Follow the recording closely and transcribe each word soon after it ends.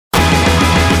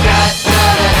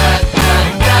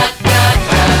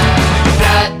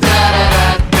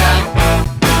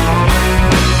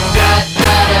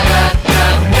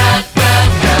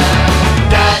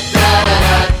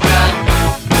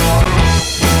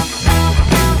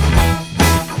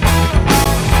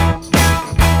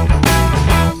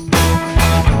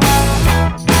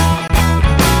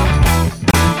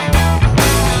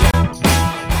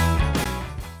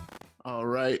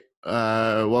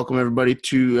welcome everybody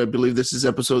to, I believe this is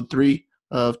episode 3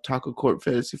 of Taco Court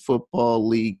Fantasy Football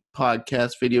League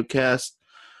podcast, video cast.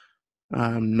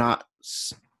 You'll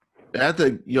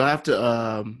have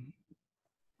to,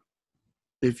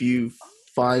 if you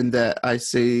find that I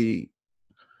say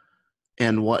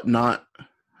and whatnot,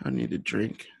 I need a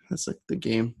drink. That's like the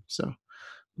game. So,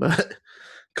 but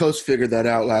Coach figured that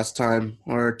out last time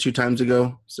or 2 times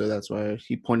ago. So that's why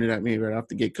he pointed at me right off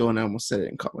the get-go and I almost said it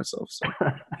and caught myself. So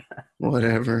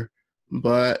whatever.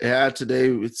 But yeah, today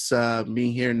it's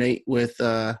me here, Nate, with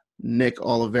Nick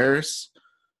Oliveris.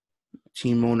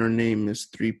 Team owner name is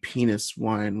Three Penis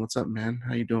Wine. What's up, man?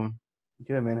 How you doing?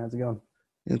 Good, man. How's it going?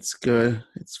 It's good.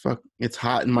 It's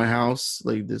hot in my house,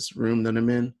 like this room that I'm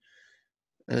in.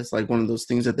 It's like one of those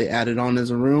things that they added on as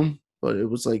a room, but it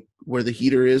was like where the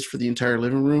heater is for the entire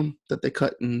living room that they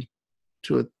cut into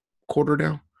a quarter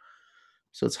now.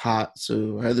 So it's hot.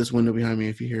 So I have this window behind me.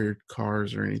 If you hear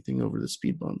cars or anything over the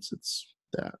speed bumps, it's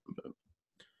that. But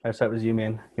I just thought it was you,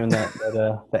 man. You and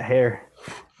that hair.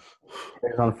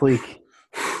 Hair's on fleek.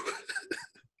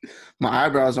 My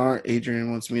eyebrows aren't.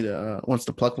 Adrian wants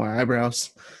to pluck my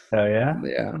eyebrows. Oh yeah?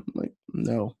 Yeah. I'm like,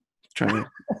 no. Trying to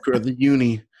grow the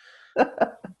uni.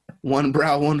 One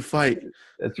brow, one fight.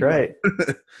 That's right.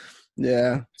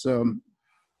 Yeah. So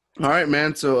all right,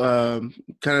 man. So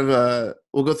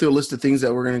we'll go through a list of things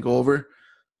that we're going to go over.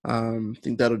 I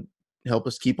think that'll help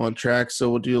us keep on track. So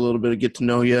we'll do a little bit of get to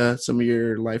know you, some of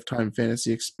your lifetime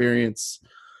fantasy experience,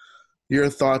 your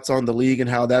thoughts on the league and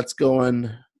how that's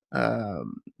going,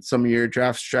 some of your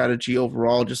draft strategy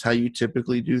overall, just how you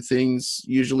typically do things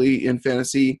usually in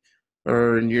fantasy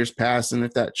or in years past, and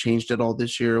if that changed at all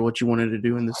this year or what you wanted to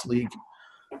do in this league.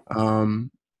 And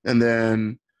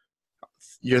then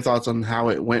your thoughts on how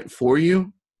it went for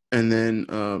you. And then,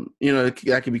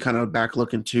 that could be kind of back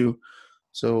looking too.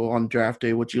 So on draft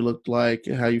day, what you looked like,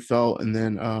 how you felt, and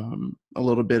then a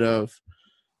little bit of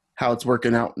how it's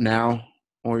working out now,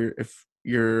 or if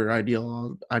your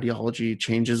ideology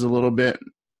changes a little bit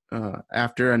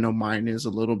after. I know mine is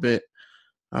a little bit.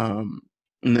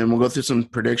 And then we'll go through some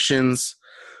predictions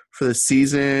for the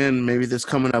season, maybe this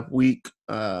coming up week.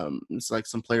 It's like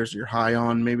some players you're high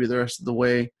on, maybe the rest of the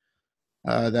way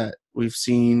that we've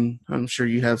seen. I'm sure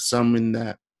you have some in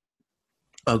that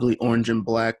ugly orange and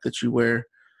black that you wear.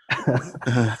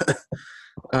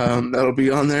 That'll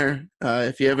be on there.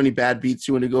 If you have any bad beats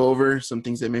you want to go over, some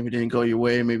things that maybe didn't go your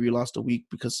way, maybe you lost a week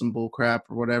because some bull crap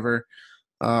or whatever,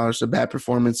 or some bad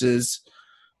performances.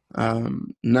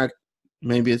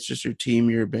 Maybe it's just your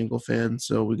team, you're a Bengal fan,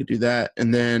 so we could do that.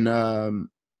 And then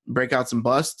break out some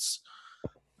busts.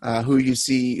 Who you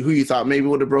thought maybe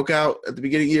would have broke out at the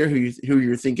beginning of the year, who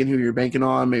you're thinking, who you're banking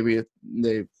on. Maybe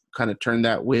they kind of turned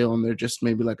that wheel and they're just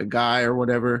maybe like a guy or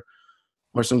whatever,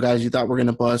 or some guys you thought were going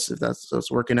to bust if that's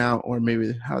working out, or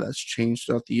maybe how that's changed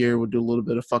throughout the year. We'll do a little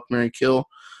bit of fuck, marry, kill.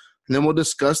 And then we'll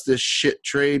discuss this shit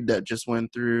trade that just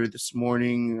went through this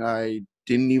morning. I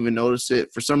didn't even notice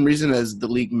it. For some reason, as the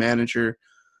league manager,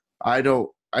 I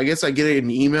guess I get it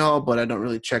in email, but I don't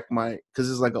really check because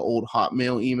it's like an old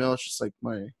Hotmail email. It's just like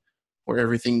where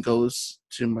everything goes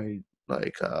to my,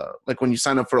 like when you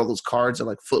sign up for all those cards at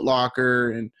like Foot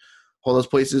Locker and all those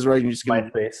places, right? You just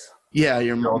get MySpace. Yeah,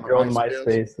 your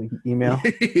MySpace email.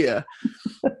 Yeah.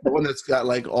 The one that's got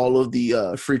like all of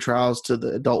the free trials to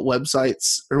the adult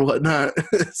websites or whatnot.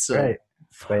 So, right.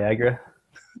 Viagra.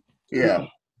 Yeah.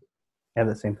 I have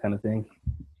the same kind of thing.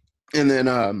 And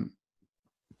then,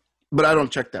 but I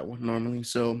don't check that one normally.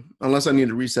 So unless I need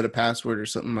to reset a password or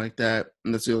something like that,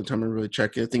 and that's the only time I really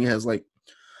check it. I think it has like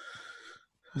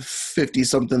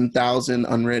 50-something thousand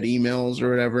unread emails or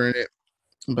whatever in it.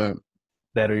 But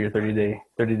that or your 30-day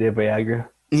Viagra.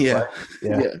 Yeah.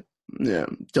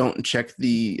 Don't check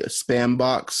the spam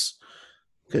box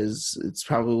because it's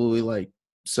probably like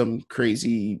some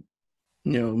crazy,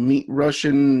 meet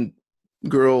Russian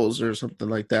girls or something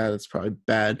like that. It's probably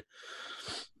bad.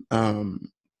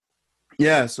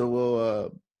 So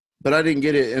we'll but I didn't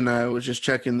get it, and I was just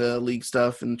checking the league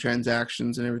stuff and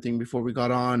transactions and everything before we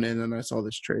got on, and then I saw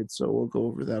this trade, so we'll go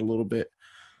over that a little bit,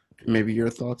 maybe your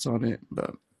thoughts on it.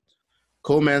 But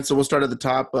cool, man. So we'll start at the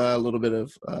top, a little bit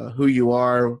of who you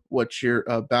are, what you're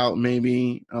about,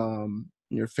 maybe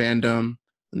your fandom,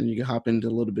 and then you can hop into a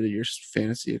little bit of your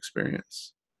fantasy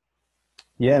experience.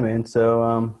 Yeah, man.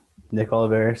 So Nick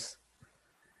Oliveris.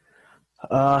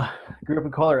 Grew up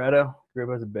in Colorado. Grew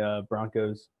up as a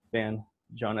Broncos fan.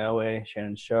 John Elway,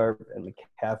 Shannon Sharp, and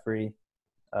McCaffrey.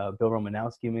 Bill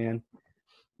Romanowski, man.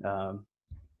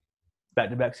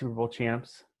 Back-to-back Super Bowl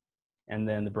champs. And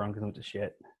then the Broncos went to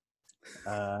shit.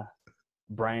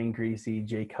 Brian Greasy,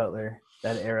 Jay Cutler,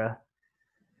 that era.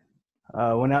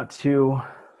 Went out to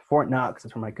Fort Knox.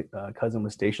 That's where my cousin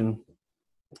was stationed,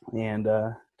 and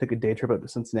took a day trip up to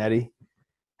Cincinnati.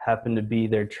 Happened to be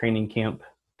their training camp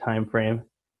time frame,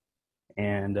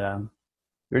 and we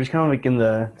were just kind of like in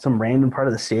some random part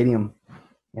of the stadium,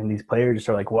 and these players just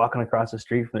are like walking across the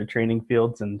street from their training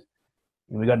fields, and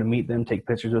we got to meet them, take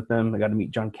pictures with them. I got to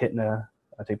meet John Kitna.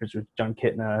 I take pictures with John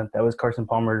Kitna. That was Carson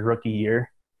Palmer's rookie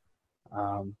year.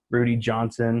 Rudy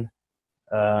Johnson,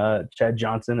 Chad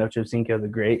Johnson, Ochocinco the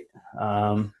Great.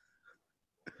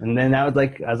 And then I was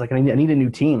like, I need a new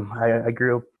team. I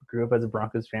grew up as a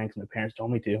Broncos fan because my parents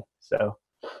told me to. So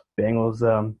Bengals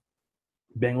it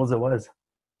was.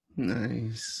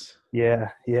 Nice. Yeah.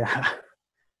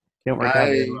 Didn't work out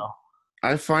very well.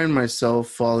 I find myself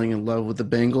falling in love with the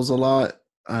Bengals a lot.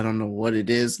 I don't know what it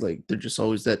is. Like, they're just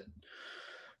always that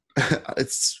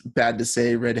it's bad to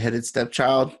say redheaded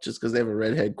stepchild just because they have a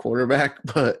redhead quarterback,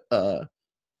 but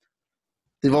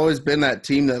they've always been that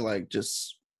team that like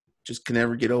just can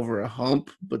never get over a hump,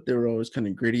 but they were always kind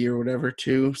of gritty or whatever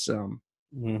too. So I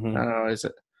don't know.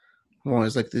 I'm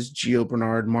always like this Gio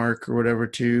Bernard Mark or whatever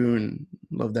too, and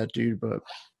love that dude. But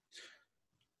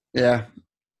yeah,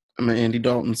 I'm an Andy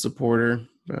Dalton supporter.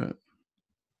 But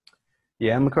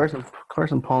yeah, I'm a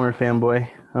Carson Palmer fanboy.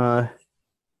 My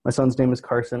son's name is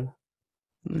Carson.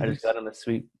 nice. I just got him a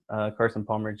sweet Carson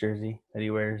Palmer jersey that he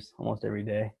wears almost every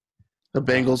day. The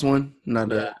Bengals one,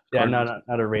 not a not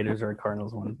a Raiders or a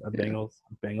Cardinals one, Bengals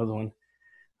one.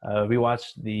 We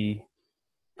watched the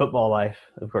Football Life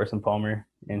of Carson Palmer,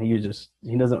 and he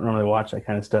doesn't normally watch that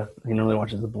kind of stuff. He normally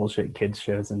watches the bullshit kids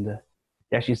shows, and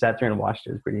he actually sat there and watched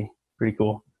it. It was pretty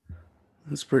cool.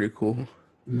 That's pretty cool.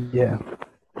 Yeah.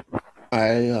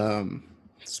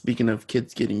 Speaking of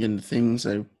kids getting into things,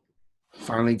 I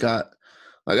finally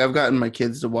I've gotten my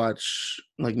kids to watch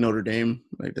like Notre Dame.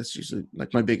 Like, that's usually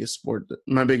like my biggest sport.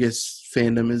 My biggest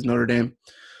fandom is Notre Dame.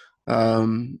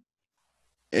 And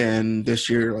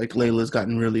this year, like, Layla's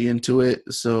gotten really into it.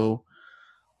 So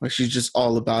like, she's just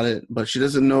all about it, but she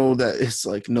doesn't know that it's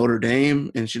like Notre Dame,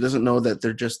 and she doesn't know that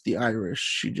they're just the Irish.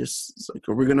 She just is like,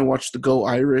 are we going to watch the Go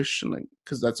Irish? And like,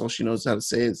 cause that's all she knows how to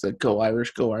say. It's like, Go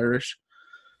Irish, or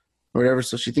whatever.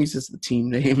 So she thinks it's the team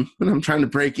name, and I'm trying to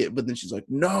break it, but then she's like,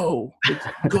 no, it's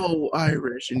Go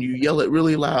Irish, and you yell it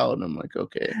really loud. And I'm like,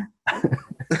 okay.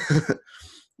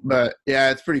 But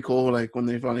yeah, it's pretty cool. Like, when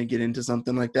they finally get into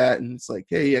something like that, and it's like,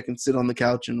 hey, I can sit on the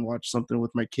couch and watch something with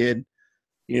my kid,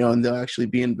 and they'll actually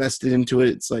be invested into it.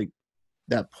 It's like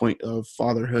that point of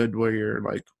fatherhood where you're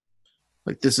like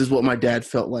this is what my dad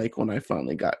felt like when I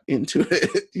finally got into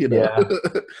it. Yeah.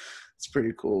 It's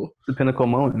pretty cool. It's the pinnacle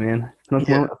moment, man.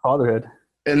 Pinnacle moment of fatherhood.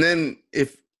 And then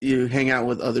if you hang out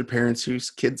with other parents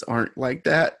whose kids aren't like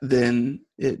that, then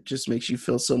it just makes you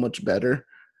feel so much better,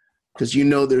 because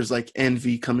there's like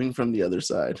envy coming from the other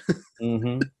side.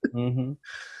 Yeah.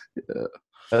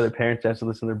 Other parents have to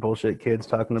listen to their bullshit kids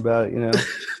talking about,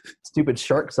 stupid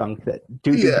shark song that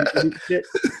dude. Yeah. Shit.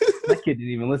 That kid didn't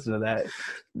even listen to that.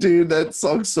 Dude, that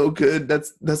song's so good.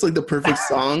 That's like the perfect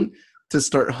song to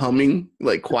start humming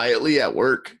like quietly at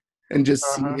work, and just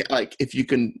see like if you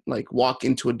can like walk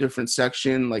into a different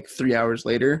section like 3 hours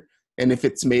later, and if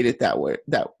it's made it that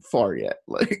far yet.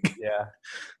 Like, yeah,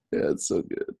 it's so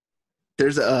good.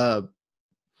 There's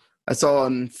I saw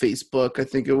on Facebook, I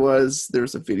think it was, there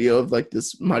was a video of like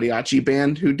this mariachi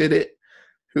band who did it,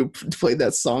 who played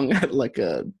that song at like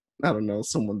I don't know,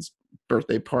 someone's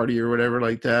birthday party or whatever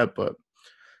like that. But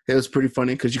it was pretty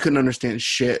funny because you couldn't understand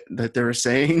shit that they were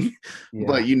saying,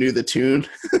 but you knew the tune.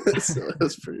 So it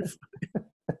was pretty funny.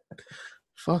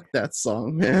 Fuck that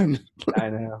song, man. I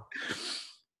know.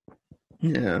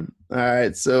 Yeah. All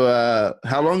right. So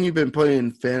how long you been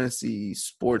playing fantasy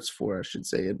sports for, I should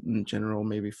say, in general?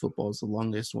 Maybe football is the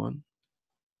longest one.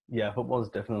 Yeah, football is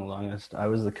definitely the longest. I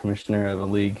was the commissioner of a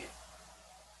league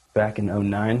back in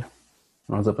 2009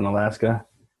 when I was up in Alaska.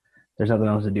 There's nothing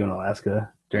else to do in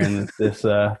Alaska during this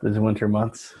winter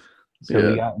months. So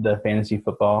we got into fantasy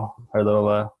football, our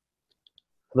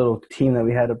little team that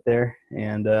we had up there.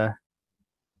 And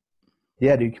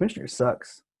dude, commissioner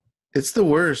sucks. It's the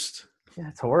worst. Yeah,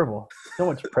 it's horrible. So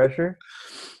much pressure.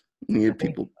 You get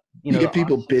people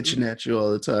bitching at you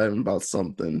all the time about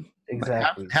something.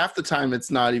 Exactly. Like half the time it's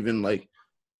not even like,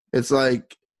 it's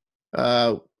like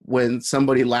when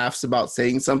somebody laughs about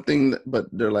saying something, but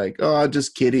they're like, oh,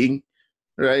 just kidding,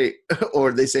 right?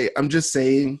 Or they say, I'm just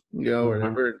saying, or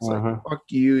whatever. It's like, fuck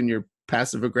you and your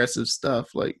passive aggressive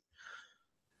stuff. Like,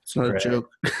 it's not a joke.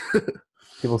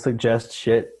 People suggest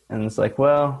shit, and it's like,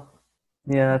 well,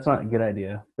 yeah, that's not a good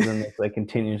idea. But then they like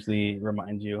continuously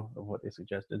remind you of what they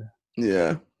suggested.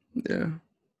 Yeah.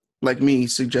 Like me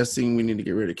suggesting we need to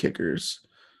get rid of kickers.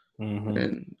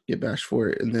 and get bashed for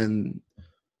it. And then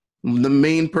the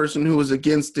main person who was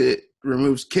against it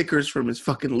removes kickers from his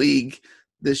fucking league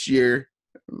this year.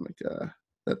 I'm like,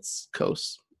 that's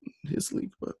Coase, his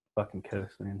league, but Fucking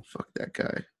Coase, man. fuck that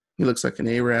guy. He looks like an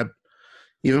Arab,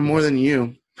 even more Yeah. than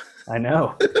you. I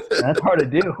know. That's hard to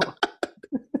do.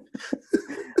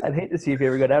 I'd hate to see if he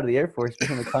ever got out of the Air Force,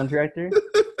 become a contractor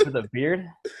with a beard.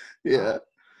 Yeah.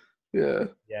 Yeah,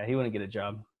 he wouldn't get a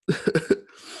job.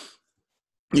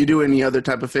 You do any other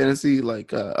type of fantasy,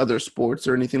 like other sports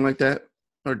or anything like that,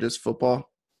 or just football?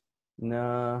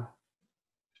 No,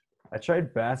 I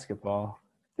tried basketball.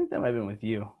 I think that might have been with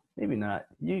you. Maybe not.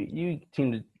 You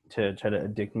seemed to try to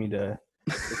addict me to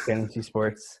fantasy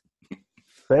sports.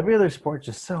 But every other sport's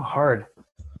just so hard.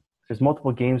 There's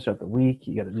multiple games throughout the week.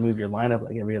 You got to move your lineup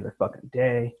like every other fucking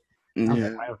day. I don't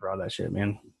have time for all that shit,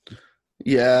 man.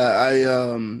 Yeah,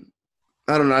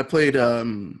 I don't know. I played.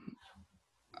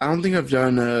 I don't think I've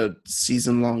done a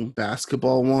season-long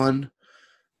basketball one.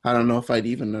 I don't know if I'd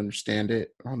even understand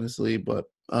it, honestly. But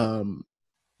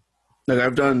like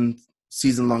I've done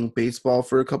season-long baseball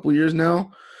for a couple years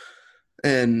now,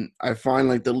 and I find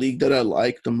like the league that I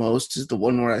like the most is the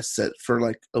one where I set for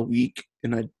like a week,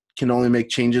 and I can only make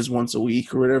changes once a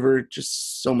week or whatever.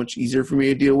 Just so much easier for me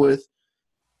to deal with.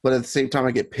 But at the same time,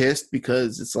 I get pissed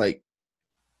because it's like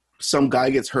some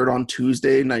guy gets hurt on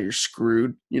Tuesday, now you're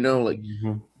screwed. You know, like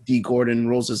D. Gordon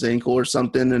rolls his ankle or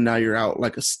something, and now you're out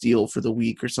like a steal for the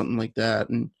week or something like that.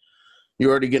 And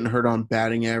you're already getting hurt on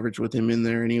batting average with him in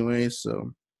there anyway.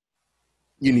 So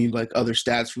you need like other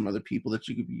stats from other people that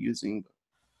you could be using.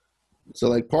 So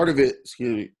like part of it's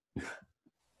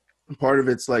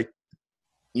like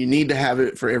you need to have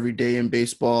it for every day in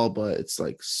baseball, but it's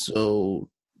like so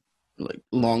like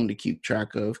long to keep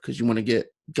track of because you want to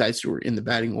get guys who are in the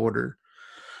batting order.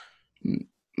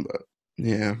 But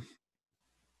yeah,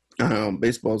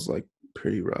 baseball's like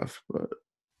pretty rough, but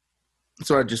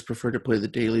so I just prefer to play the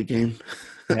daily game.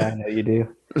 Yeah, I know you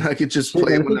do. I could just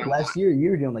play. I think last year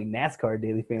you were doing like NASCAR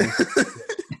daily fantasy.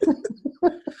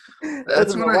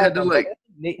 That's when I had to like.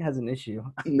 Nate has an issue.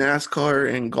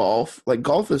 NASCAR and golf. Like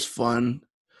golf is fun.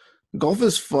 Golf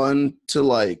is fun to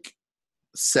like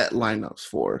set lineups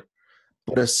for.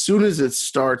 But as soon as it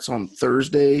starts on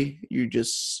Thursday, you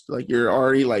just like you're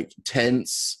already like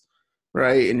tense,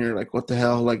 right? And you're like, what the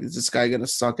hell? Like, is this guy gonna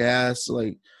suck ass?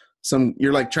 Like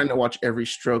you're like trying to watch every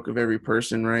stroke of every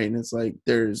person, right? And it's like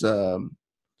there's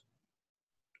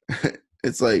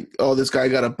it's like, oh, this guy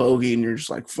got a bogey, and you're just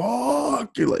like,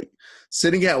 fuck. You're like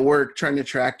sitting at work trying to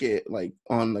track it like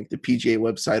on like the PGA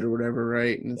website or whatever,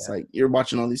 right? And it's like you're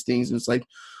watching all these things, and it's like,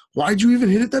 why'd you even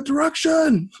hit it that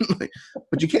direction? Like,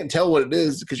 but you can't tell what it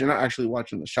is because you're not actually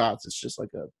watching the shots. It's just like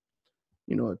a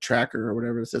tracker or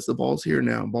whatever that says the ball's here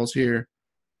now, ball's here.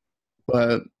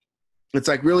 But it's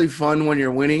like really fun when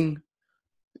you're winning,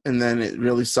 and then it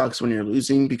really sucks when you're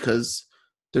losing because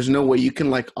there's no way you can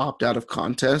like opt out of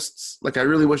contests. Like I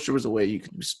really wish there was a way you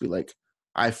could just be like,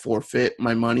 I forfeit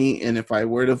my money, and if I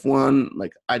were to have won,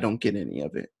 like I don't get any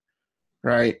of it,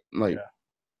 right? Like,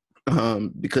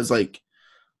 because like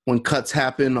when cuts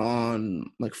happen on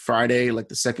like Friday, like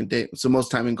the second day. So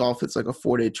most time in golf, it's like a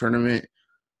 4-day tournament,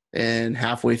 and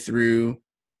halfway through,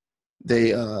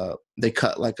 they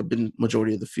cut like a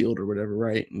majority of the field or whatever,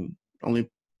 right? And only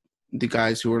the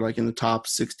guys who are like in the top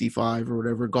 65 or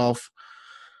whatever golf.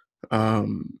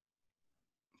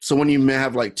 So when you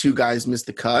have like two guys miss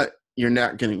the cut, you're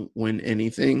not going to win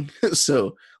anything.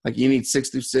 So like you need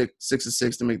 6 of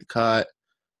 6 to make the cut,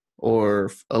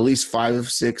 or at least 5 of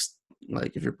 6,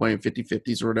 like if you're playing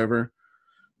 50-50s or whatever.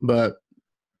 But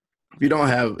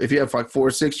if you have like 4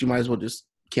 or 6, you might as well just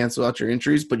cancel out your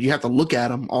entries, but you have to look at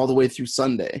them all the way through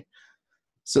Sunday.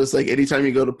 So it's like anytime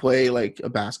you go to play like a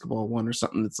basketball one or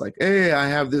something, it's like, hey, I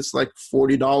have this like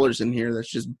 $40 in here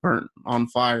that's just burnt on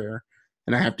fire,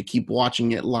 and I have to keep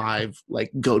watching it live,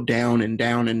 like go down and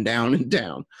down and down and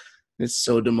down. It's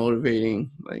so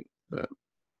demotivating. Like, but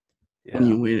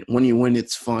when you win,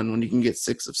 it's fun. When you can get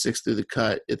 6 of 6 through the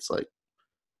cut, it's like,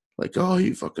 oh,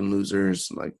 you fucking losers!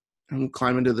 Like I'm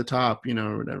climbing to the top,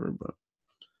 or whatever. But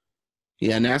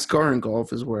yeah, NASCAR and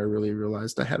golf is where I really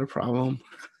realized I had a problem.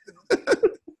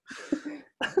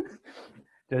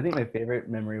 Dude, I think my favorite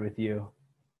memory with you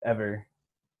ever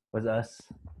was us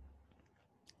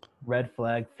red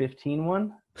flag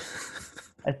 15-1,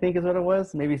 I think is what it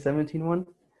was, maybe 17-1.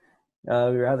 We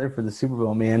were out there for the Super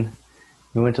Bowl, man.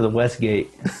 We went to the Westgate.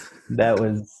 That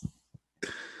was –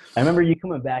 I remember you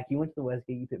coming back. You went to the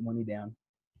Westgate. You put money down.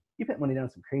 You put money down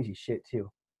on some crazy shit,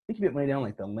 too. I think you put money down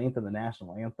like the length of the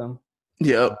national anthem.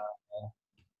 Yep.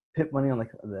 put money on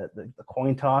like the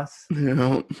coin toss. You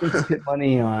know? Put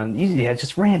money on usually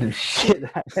just random shit.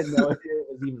 I had no idea it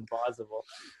was even possible.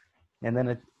 And then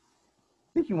I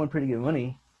think you won pretty good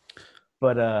money.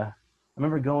 But I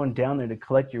remember going down there to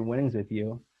collect your winnings with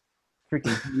you.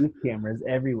 Freaking news cameras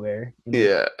everywhere. And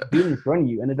Yeah. being in front of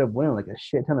you ended up winning like a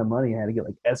shit ton of money. I had to get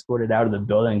like escorted out of the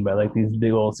building by like these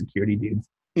big old security dudes.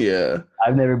 Yeah.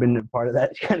 I've never been a part of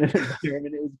that kind of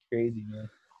environment. It was crazy, man.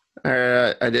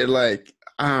 I did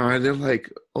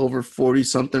like over 40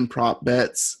 something prop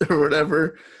bets or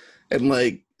whatever. And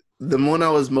like the one I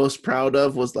was most proud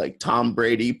of was like Tom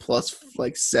Brady plus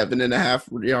like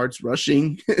 7.5 yards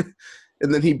rushing.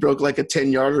 And then he broke like a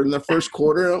 10-yarder in the first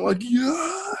quarter. And I'm like,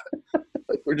 yeah.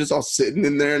 Like we're just all sitting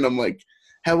in there and I'm like,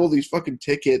 have all these fucking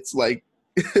tickets. Like,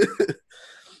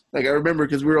 like I remember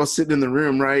because we were all sitting in the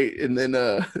room, right? And then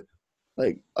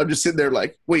like I'm just sitting there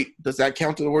like, wait, does that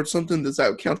count towards something? Does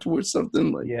that count towards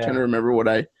something? Like trying to remember what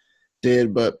I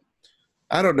did, but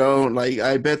I don't know. Like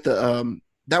I bet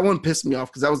that one pissed me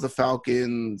off because that was the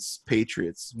Falcons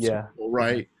Patriots. Yeah.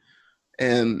 Right.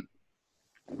 And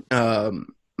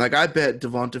like I bet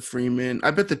Devonta Freeman.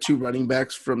 I bet the two running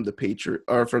backs from the Patriot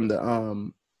or from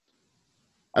the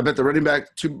I bet the running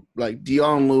back two like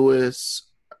Dion Lewis.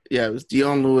 Yeah, it was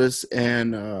Dion Lewis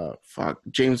and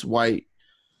James White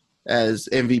as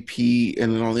MVP,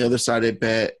 and then on the other side I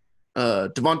bet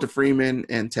Devonta Freeman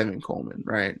and Tevin Coleman,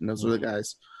 right? And those were the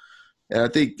guys. And I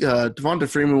think Devonta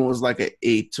Freeman was like an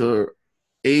 8 or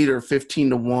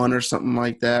 15-1 or something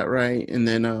like that, right? And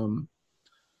then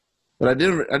but I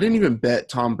didn't even bet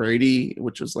Tom Brady,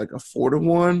 which was like a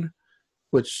 4-1,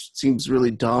 which seems really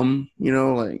dumb, you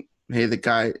know, like, hey, the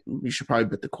guy, you should probably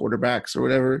bet the quarterbacks or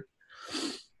whatever.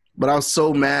 But I was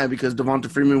so mad because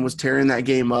Devonta Freeman was tearing that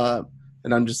game up.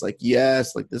 And I'm just like,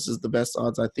 yes, like this is the best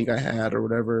odds I think I had or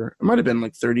whatever. It might have been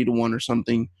like 30-1 or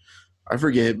something. I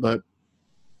forget, but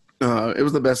it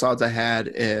was the best odds I had.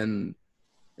 And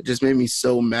it just made me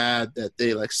so mad that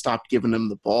they like stopped giving him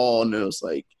the ball. And it was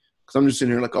like, because I'm just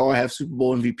sitting here like, oh, I have Super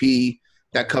Bowl MVP.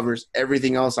 That covers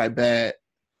everything else I bet.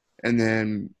 And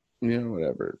then, you know,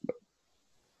 whatever.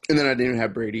 And then I didn't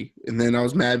have Brady. And then I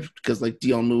was mad because like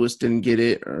Dion Lewis didn't get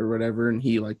it or whatever. And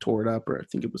he like tore it up, or I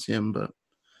think it was him. But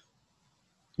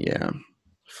yeah,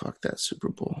 fuck that Super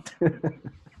Bowl.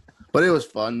 But it was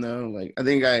fun though. Like I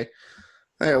think I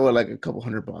had like a couple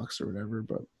 $100 or whatever.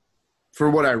 But for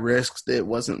what I risked, it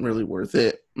wasn't really worth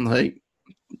it. Like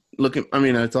I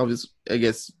mean, it's obvious. I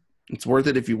guess it's worth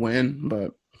it if you win,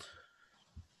 but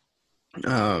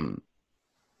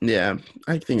yeah,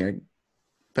 I think I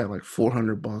bet like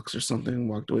 $400 or something and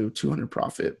walked away with 200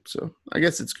 profit. So I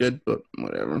guess it's good, but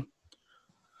whatever.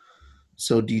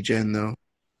 So degen though.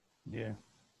 Yeah.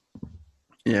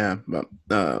 Yeah, but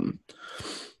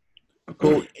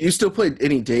cool. You still played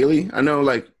any daily? I know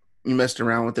like you messed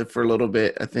around with it for a little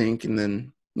bit, I think, and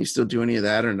then you still do any of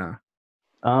that or not?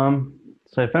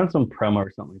 So I found some promo or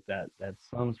something like that. That's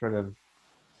some sort of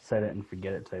set it and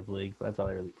forget it type league. But that's all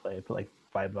I really play. I put like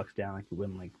 $5 down, I could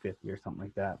win like 50 or something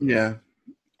like that. Yeah.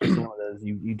 It's one of those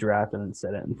you draft and then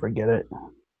set it and forget it.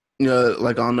 You know,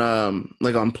 like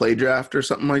on Play Draft or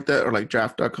something like that, or like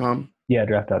draft.com. Yeah,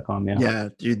 draft.com, yeah. Yeah,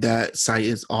 dude, that site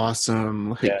is awesome.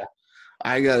 Like, yeah.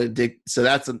 I got addicted. So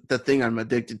that's the thing I'm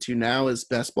addicted to now is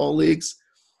best ball leagues,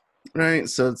 right?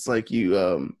 So it's like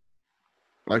you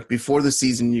like before the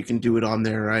season you can do it on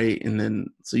there, right? And then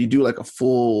so you do like a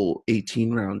full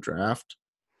 18-round draft,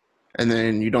 and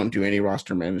then you don't do any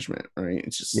roster management, right?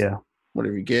 It's just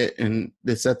whatever you get, and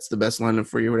it sets the best lineup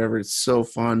for you, whatever. It's so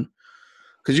fun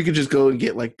because you can just go and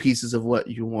get like pieces of what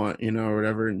you want, you know, or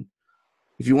whatever. And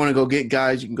if you want to go get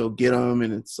guys, you can go get them,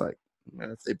 and it's like,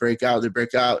 if they break out, they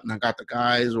break out, and I got the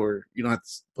guys, or you don't have to.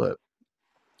 But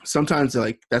sometimes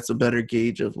like that's a better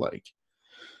gauge of like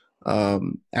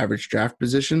average draft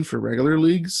position for regular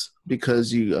leagues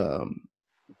because you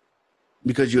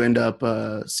end up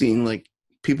seeing like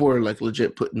people are like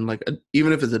legit putting like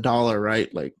even if it's $1,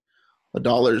 right? Like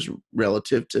 $1 is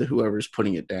relative to whoever's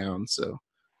putting it down. So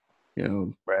you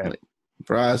know, like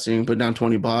for us, you can put down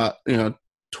 $20, you know,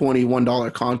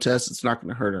 $21 contest. It's not going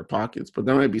to hurt our pockets, but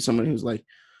there might be someone who's like,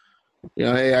 you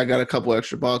know, hey, I got a couple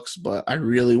extra bucks, but I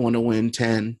really want to win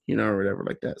 10, you know, or whatever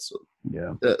like that. So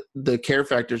yeah, the care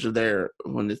factors are there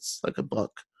when it's like $1 or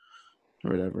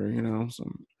whatever, you know.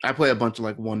 So I play a bunch of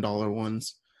like $1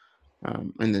 ones,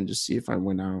 and then just see if I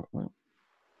win out.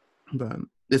 But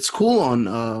it's cool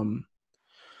on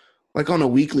like on a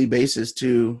weekly basis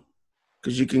too,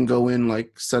 because you can go in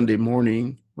like Sunday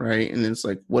morning, right, and then it's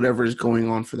like whatever is going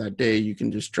on for that day, you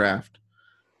can just draft,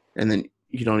 and then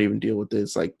you don't even deal with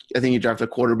this. Like I think you draft a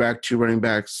quarterback, 2 running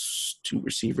backs, 2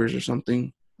 receivers or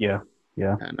something. Yeah.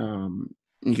 Yeah. and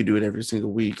you can do it every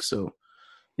single week. So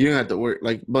you don't have to worry.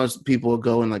 Like most people will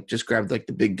go and like just grab like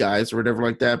the big guys or whatever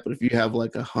like that. But if you have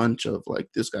like a hunch of like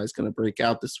this guy's gonna break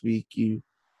out this week, you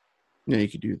know you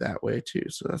could do it that way too.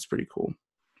 So that's pretty cool.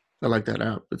 I like that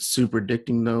app. It's super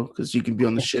addicting though, because you can be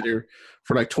on the shitter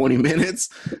for like 20 minutes.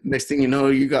 Next thing you know,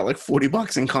 you got like 40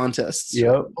 bucks in contests.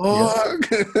 Yep. Fuck.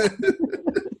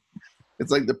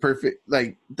 It's like the perfect,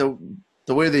 like the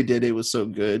way they did it was so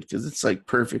good because it's like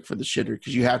perfect for the shitter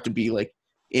because you have to be like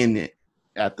in it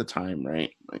at the time, right?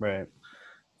 Like, Right.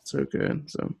 so good.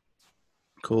 So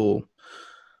cool.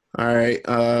 All right.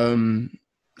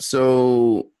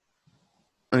 So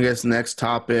I guess next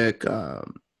topic.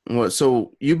 What?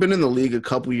 So you've been in the league a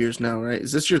couple years now, right?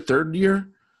 Is this your third year?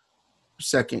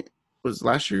 Second? Was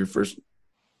last year your first?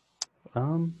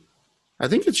 Um, I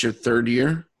think it's your third year.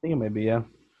 I think it may be, yeah.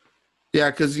 Yeah,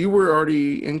 because you were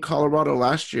already in Colorado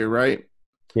last year, right?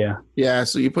 Yeah. Yeah,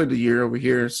 so you played the year over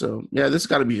here. So yeah, this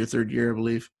got to be your third year, I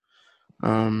believe.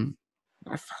 Um,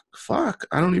 fuck,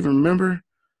 I don't even remember.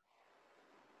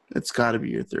 It's got to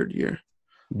be your third year.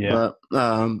 Yeah.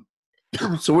 But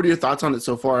so what are your thoughts on it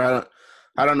so far?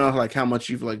 I don't know like how much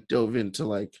you've like dove into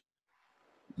like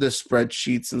the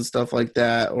spreadsheets and stuff like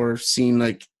that, or seen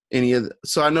like any of.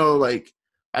 So I know like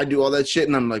I do all that shit,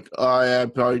 and I'm like, oh yeah,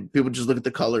 probably people just look at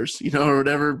the colors, you know, or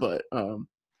whatever. But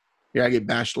yeah, I get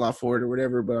bashed a lot for it or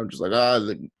whatever. But I'm just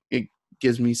like, it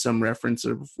gives me some reference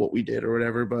of what we did or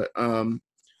whatever. But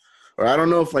or I don't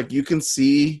know if like you can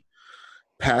see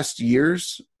past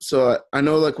years. So I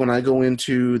know like when I go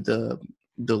into the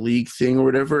league thing or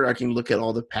whatever, I can look at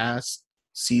all the past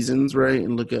seasons, right,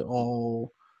 and look at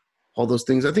all those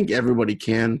things. I think everybody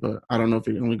can, but I don't know if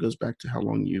it only goes back to how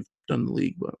long you've done the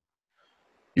league. But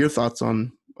your thoughts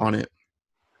on it?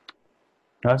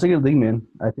 That's a good league, man.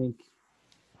 I think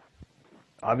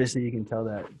obviously you can tell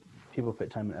that people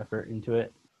put time and effort into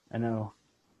it. I know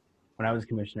when I was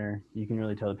commissioner, you can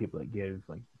really tell the people that give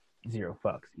like zero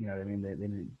fucks. You know what I mean? They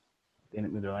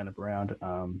didn't move their lineup around.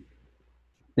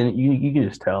 Then you can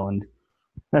just tell, and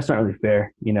that's not really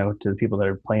fair, you know, to the people that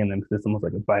are playing them because it's almost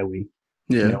like a bye week.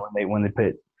 Yeah. You know, when they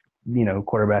put, you know,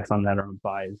 quarterbacks on that or on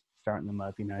buys, starting them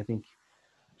up. You know, I think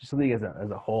just the league as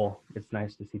a whole, it's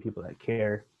nice to see people that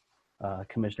care,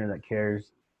 commissioner that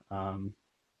cares, and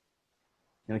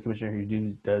a commissioner who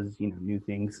does you know new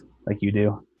things like you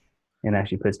do, and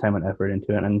actually puts time and effort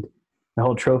into it, and the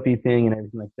whole trophy thing and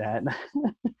everything like that.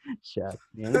 Shucks,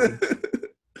 man.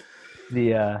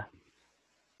 The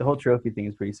whole trophy thing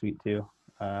is pretty sweet too.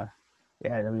 Yeah,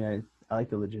 I mean, I like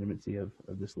the legitimacy of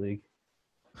this league,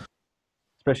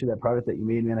 especially that product that you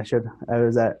made, man. I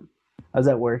was at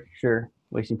work, sure,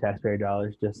 wasting taxpayer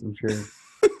dollars. Just I'm sure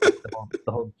the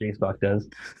whole JSBOC does,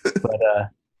 but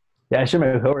yeah, I showed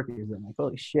my coworkers and I'm like,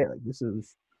 holy shit, like this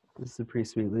is a pretty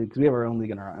sweet league because we have our own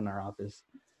league in our office.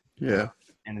 Yeah.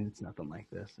 And it's nothing like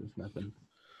this. It's nothing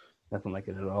like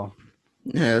it at all.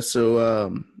 Yeah. So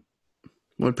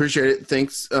I appreciate it.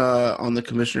 Thanks on the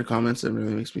commissioner comments. It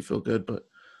really makes me feel good. But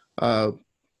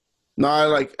no,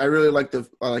 I really like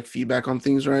I like feedback on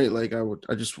things, right? Like I want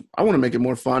to make it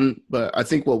more fun. But I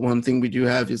think one thing we do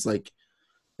have is like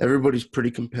everybody's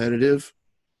pretty competitive,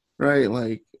 right?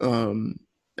 Like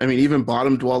I mean even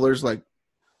bottom dwellers like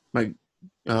my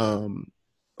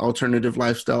alternative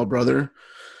lifestyle brother.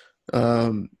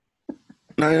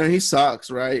 No, he sucks,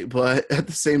 right? But at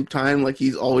the same time, like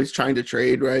he's always trying to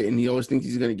trade, right? And he always thinks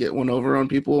he's going to get one over on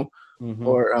people. Mm-hmm.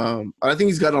 Or I think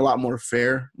he's gotten a lot more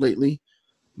fair lately.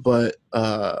 But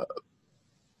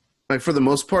like for the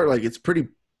most part, like it's pretty.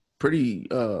 There's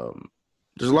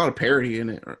a lot of parity in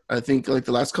it. I think like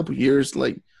the last couple of years,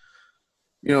 like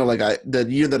you know, like the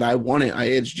year that I won it, I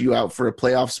edged you out for a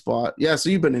playoff spot. Yeah, so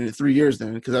you've been in it 3 years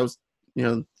then, because I was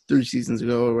 3 seasons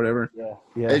ago or whatever.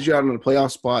 Yeah. Edged you out on a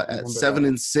playoff spot at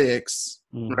 7-6,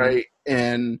 mm-hmm. right?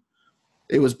 And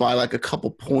it was by like a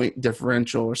couple point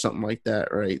differential or something like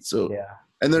that, right? So yeah.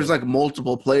 And there's like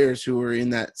multiple players who are in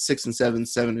that 6-7,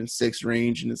 7-6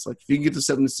 range, and it's like if you can get to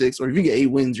 7-6, or if you get 8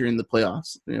 wins, you're in the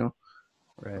playoffs. You know,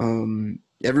 right.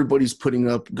 Everybody's putting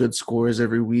up good scores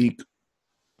every week.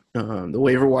 The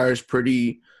waiver wire is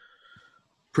pretty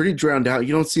drowned out.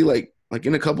 You don't see like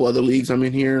in a couple other leagues I'm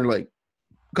in here, like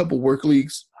a couple work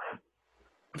leagues.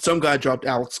 Some guy dropped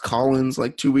Alex Collins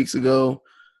like 2 weeks ago,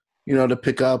 to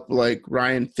pick up like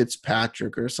Ryan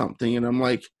Fitzpatrick or something, and I'm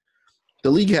like, the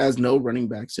league has no running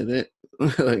backs in it.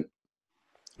 Like,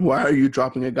 why are you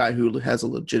dropping a guy who has a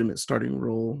legitimate starting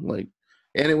role? Like,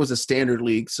 and it was a standard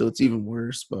league, so it's even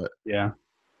worse. But yeah,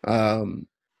 I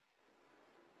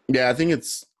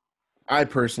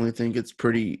personally think it's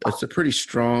a pretty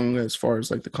strong as far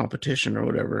as like the competition or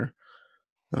whatever.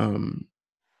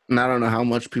 And I don't know how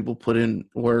much people put in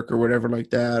work or whatever like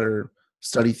that, or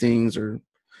study things, or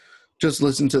just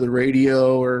listen to the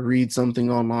radio or read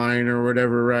something online or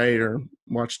whatever, right? Or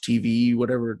watch TV,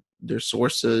 whatever their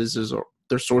sources is, or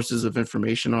their sources of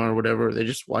information are, or whatever. They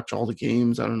just watch all the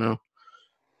games. I don't know.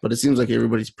 But it seems like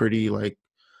everybody's pretty like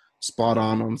spot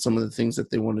on some of the things that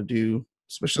they want to do,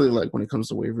 especially like when it comes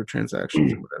to waiver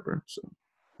transactions or whatever. So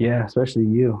Yeah, especially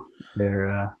you.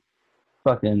 They're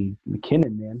fucking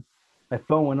McKinnon, man. My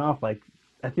phone went off. I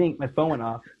think my phone went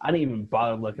off. I didn't even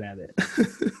bother looking at it.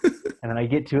 And then I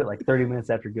get to it like 30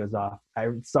 minutes after it goes off. I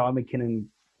saw McKinnon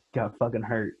got fucking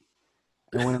hurt.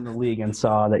 I went in the league and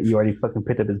saw that you already fucking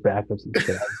picked up his backups and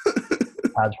shit.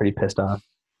 I was pretty pissed off.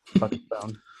 Fucking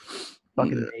phone.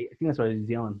 Fucking Nate. I think that's what he was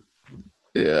yelling.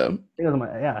 Yeah.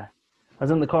 I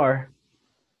was in the car,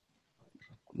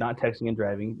 not texting and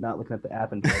driving, not looking at the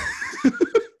app and driving.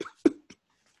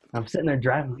 I'm sitting there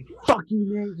driving like, fuck you,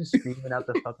 Nate, just screaming out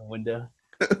the fucking window.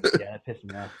 Yeah, that pissed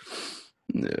me off.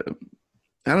 Yeah.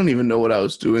 I don't even know what I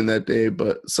was doing that day,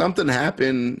 but something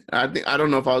happened. I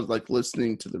don't know if I was like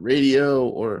listening to the radio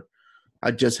or I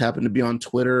just happened to be on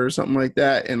Twitter or something like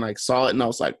that and like saw it and I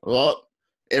was like, oh,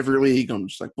 every league I'm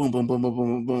just like boom, boom, boom, boom, boom,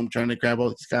 boom, boom, trying to grab all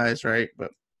these guys, right?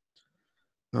 But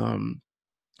and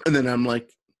then I'm like,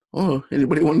 oh,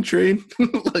 anybody want to trade?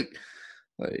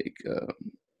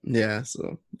 Yeah.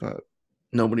 So, but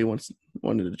nobody wanted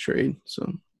to trade.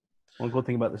 So. One cool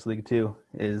thing about this league too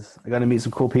is I got to meet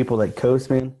some cool people like Coast,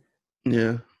 man.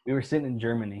 Yeah. We were sitting in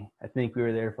Germany. I think we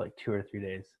were there for like 2 or 3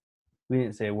 days. We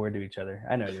didn't say a word to each other.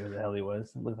 I know who the hell he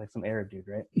was. It looked like some Arab dude,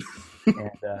 right?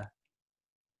 And I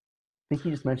think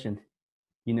he just mentioned,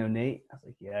 you know Nate? I was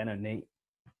like, yeah, I know Nate.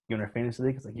 You in our fantasy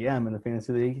league? I was like, yeah, I'm in the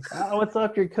fantasy league. Oh, what's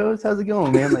up, your Coast? How's it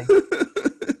going, man? Like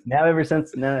ever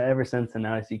since, and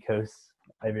now I see Coast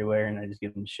everywhere, and I just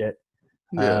give him shit.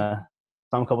 Yeah.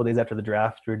 Saw him a couple days after the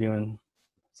draft. We were doing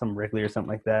some Wrigley or something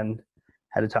like that, and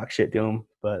had to talk shit to him.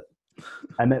 But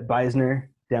I met Beisner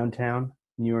downtown.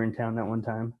 You were in town that one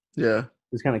time. Yeah.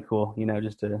 It was kind of cool, you know,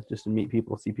 just to meet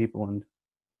people, see people, and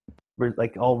we're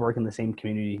like all work in the same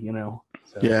community, you know.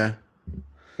 So yeah.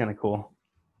 Kind of cool.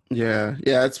 Yeah.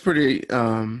 Yeah. It's pretty.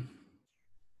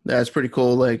 That's pretty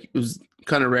cool. Like it was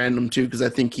kind of random too, because I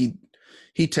think he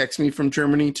texted me from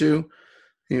Germany too.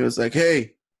 He was like,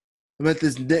 "Hey, I met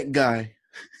this Nick guy."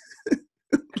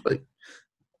 Like,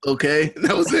 okay,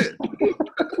 that was it.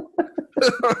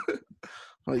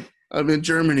 Like, I'm in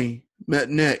Germany, met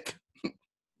Nick.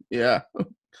 Yeah.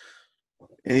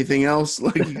 Anything else?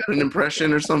 Like, you got an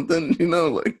impression or something? You know,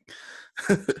 like.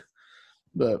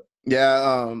 But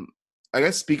yeah, I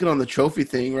guess speaking on the trophy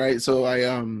thing, right? So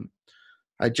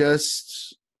I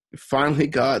just finally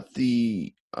got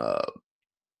the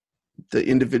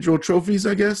individual trophies,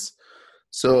 I guess.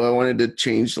 So I wanted to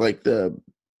change like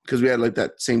because we had like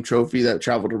that same trophy that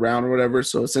traveled around or whatever.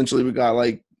 So essentially we got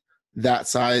like that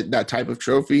type of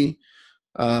trophy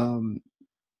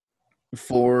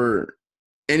for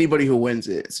anybody who wins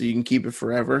it. So you can keep it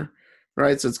forever,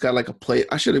 right? So it's got like a plate.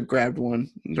 I should have grabbed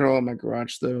one. They're all in my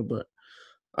garage though, but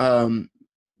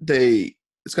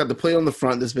it's got the plate on the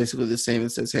front that's basically the same.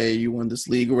 It says, hey, you won this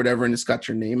league or whatever, and it's got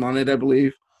your name on it, I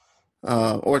believe.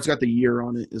 Or it's got the year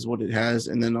on it is what it has.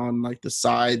 And then on like the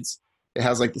sides, it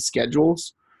has like the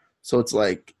schedules. So it's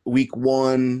like week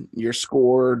 1, your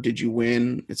score, did you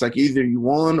win? It's like either you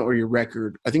won or your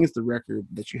record. I think it's the record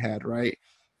that you had, right?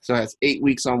 So it has 8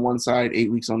 weeks on one side,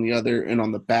 8 weeks on the other. And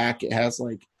on the back, it has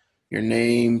like your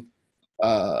name,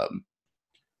 your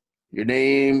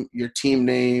team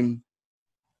name,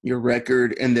 your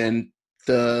record, and then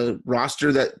the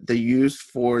roster that they used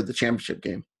for the championship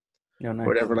game. Yeah, nice.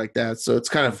 Whatever like that. So it's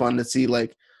kind of fun to see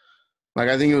like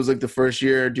I think it was like the first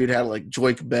year dude had like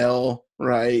Joik Bell,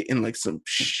 right? And like some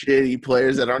shitty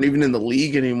players that aren't even in the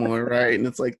league anymore, right? And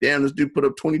it's like, damn, this dude put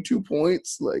up 22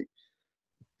 points. Like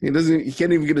he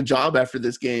can't even get a job after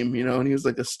this game, you know, and he was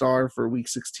like a star for week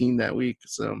 16 that week.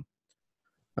 So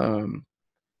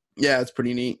yeah, it's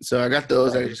pretty neat. So I got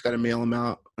those. I just got to mail them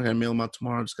out. I got to mail them out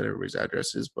tomorrow. I just got everybody's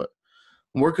addresses, but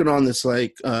I'm working on this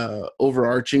like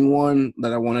overarching one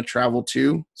that I want to travel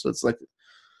to. So it's like,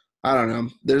 I don't know.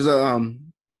 There's a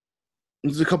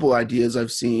couple ideas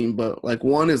I've seen, but like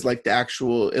one is like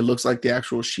it looks like the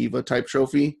actual Shiva type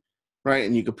trophy, right?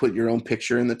 And you could put your own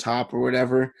picture in the top or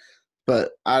whatever.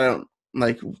 But I don't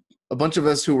like a bunch of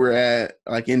us who were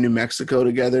in New Mexico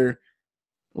together,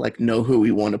 like know who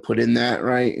we want to put in that,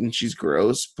 right? And she's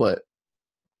gross, but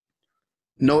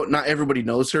no, not everybody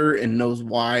knows her and knows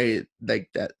why like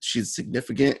that she's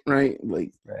significant, right?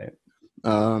 Like, right.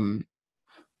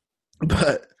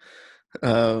 But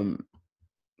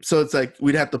so it's like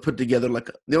we'd have to put together like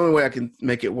the only way I can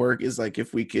make it work is like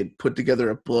if we could put together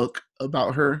a book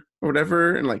about her or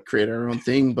whatever and like create our own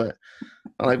thing. But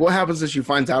like, what happens if she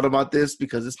finds out about this?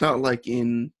 Because it's not like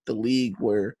in the league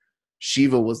where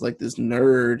Shiva was like this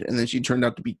nerd and then she turned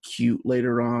out to be cute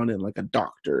later on and like a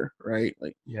doctor, right?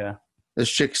 Like, Yeah. this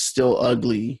chick's still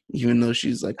ugly, even though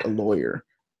she's like a lawyer.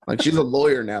 Like, she's a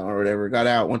lawyer now or whatever. Got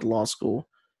out, went to law school.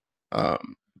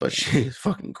 But she's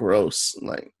fucking gross.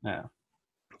 Like, Yeah.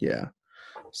 yeah.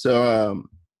 So,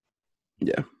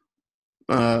 yeah.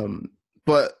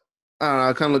 But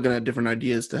I'm kind of looking at different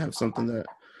ideas to have something that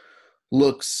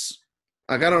looks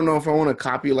like, I don't know if I want to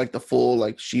copy like the full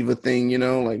like Shiva thing, you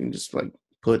know, like and just like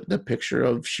put the picture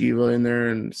of Shiva in there,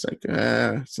 and it's like,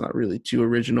 it's not really too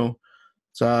original.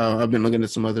 So I've been looking at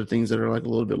some other things that are like a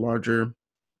little bit larger,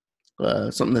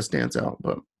 something that stands out,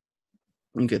 but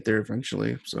we'll get there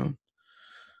eventually. So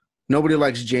nobody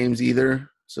likes James either.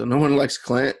 So no one likes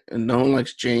Clint and no one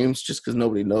likes James just because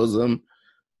nobody knows them,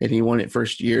 and he won it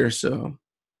first year. So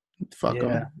fuck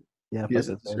him. Yeah. He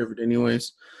doesn't deserve it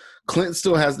anyways. Clint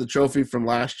still has the trophy from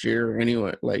last year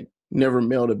anyway. Like, never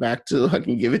mailed it back to I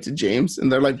can give it to James, and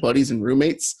they're like buddies and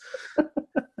roommates.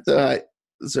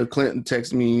 So Clinton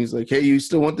texted me. He's like, "Hey, you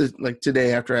still want this?" Like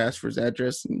today, after I asked for his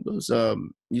address, and he goes,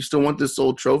 "You still want this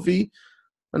old trophy?"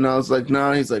 And I was like, "No."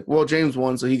 Nah. He's like, "Well, James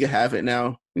won, so he can have it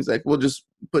now." He's like, "We'll just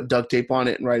put duct tape on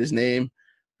it and write his name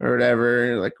or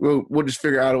whatever. Like, we'll just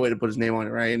figure out a way to put his name on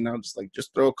it, right?" And I'll just like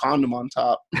just throw a condom on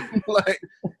top, like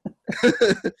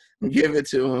give it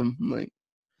to him. I'm like,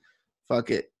 fuck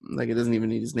it. Like, it doesn't even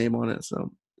need his name on it.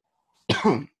 So,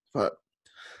 but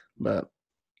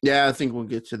yeah, I think we'll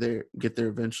get there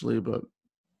eventually. But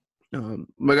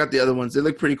I got the other ones. They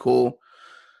look pretty cool.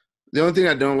 The only thing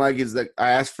I don't like is that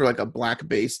I asked for like a black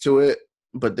base to it,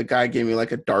 but the guy gave me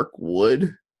like a dark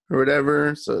wood or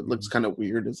whatever. So it looks kind of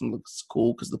weird. It doesn't look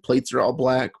cool because the plates are all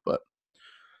black, but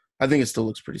I think it still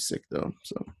looks pretty sick though.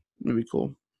 So it'll be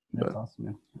cool. That's awesome,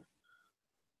 man.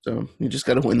 So you just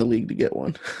got to win the league to get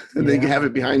one. And they can have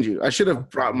it behind you. I should have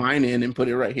brought mine in and put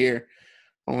it right here.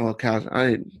 Oh, gosh,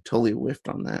 I totally whiffed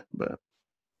on that, but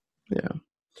yeah.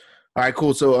 All right,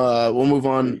 cool. So we'll move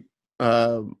on.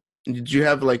 Did you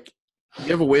have like, do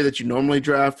you have a way that you normally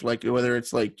draft? Like, whether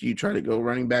it's like, do you try to go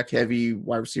running back heavy,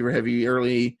 wide receiver heavy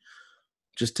early,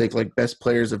 just take like best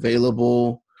players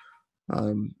available?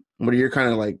 What are your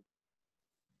kind of like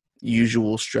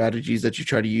usual strategies that you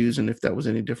try to use, and if that was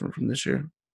any different from this year?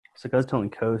 So I was telling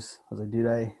Coase, I was like, dude,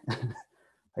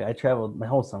 I traveled my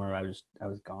whole summer. I was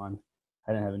gone.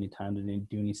 I didn't have any time to do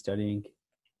any studying.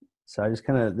 So I just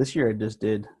this year I just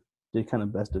did kind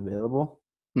of best available.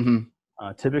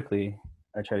 Mm-hmm. Typically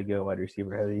I try to go wide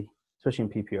receiver heavy, especially in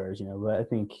PPRs, you know, but I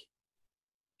think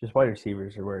just wide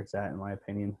receivers are where it's at, in my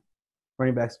opinion.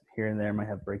 Running backs here and there might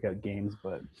have breakout games,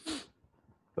 but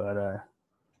yeah,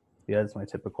 that's my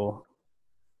typical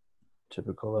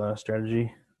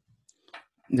strategy.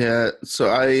 Yeah, so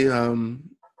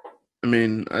I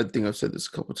mean, I think I've said this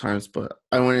a couple of times, but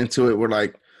I went into it where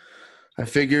like I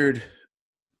figured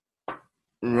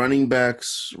running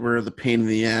backs were the pain in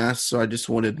the ass, so I just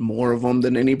wanted more of them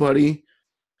than anybody,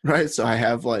 right? So I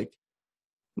have like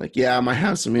yeah, I might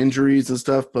have some injuries and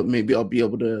stuff, but maybe I'll be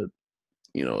able to,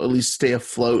 you know, at least stay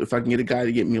afloat if I can get a guy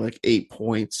to get me like 8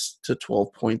 points to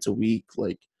 12 points a week.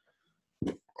 Like,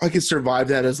 I could survive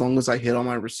that as long as I hit all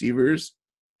my receivers.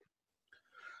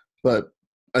 But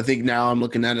I think now I'm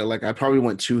looking at it like I probably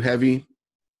went too heavy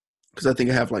because I think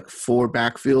I have like 4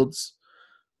 backfields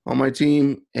on my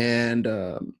team, and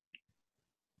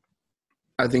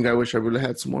I think I wish I would have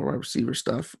had some more wide receiver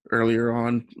stuff earlier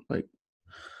on. Like,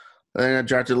 I think I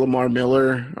drafted Lamar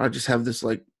Miller. I just have this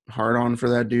like hard on for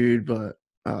that dude, but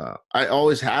I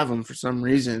always have him for some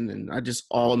reason, and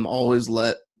I'm always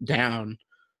let down,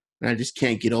 and I just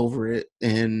can't get over it.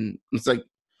 And it's like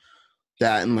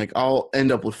that, and like I'll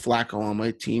end up with Flacco on my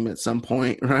team at some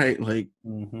point, right? Like,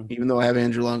 even though I have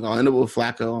Andrew Luck, I'll end up with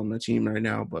Flacco on my team right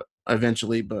now, but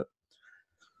eventually. But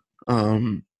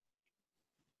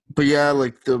yeah,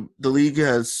 like the league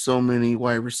has so many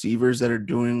wide receivers that are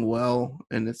doing well,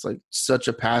 and it's like such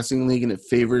a passing league, and it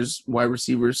favors wide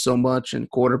receivers so much and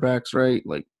quarterbacks, right?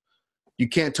 Like, you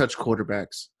can't touch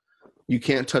quarterbacks, you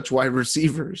can't touch wide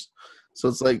receivers, so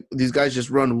it's like these guys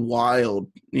just run wild,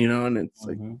 you know, and it's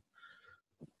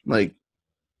like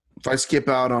if I skip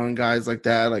out on guys like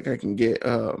that, like I can get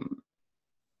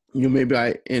maybe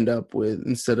I end up with,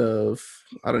 instead of,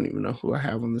 I don't even know who I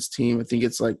have on this team. I think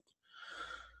it's like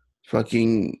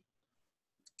fucking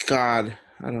God,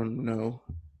 I don't know.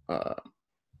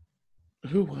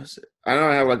 Who was it? I know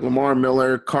I have like Lamar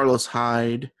Miller, Carlos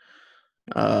Hyde,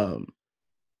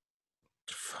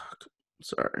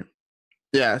 Sorry.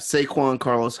 Yeah, Saquon,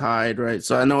 Carlos Hyde, right?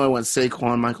 So I know I went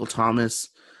Saquon, Michael Thomas.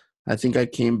 I think I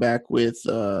came back with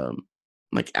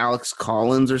like Alex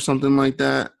Collins or something like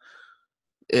that.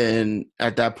 And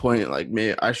at that point, like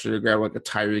maybe I should have grabbed like a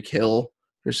Tyreek Hill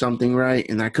or something, right?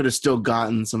 And I could have still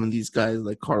gotten some of these guys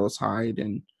like Carlos Hyde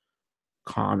and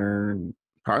Connor and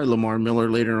probably Lamar Miller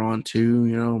later on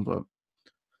too, but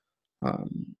I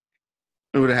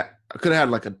could have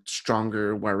had like a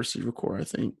stronger wide receiver core, I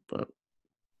think, but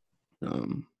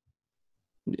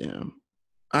yeah.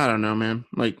 I don't know, man.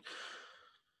 Like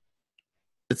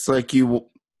it's like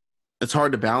it's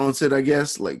hard to balance it, I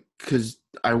guess, like cuz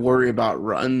I worry about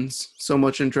runs so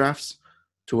much in drafts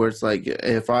to where it's like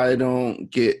if I don't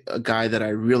get a guy that I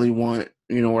really want,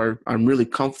 or I'm really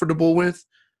comfortable with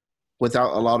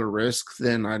without a lot of risk,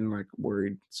 then I'm like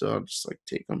worried. So I'll just like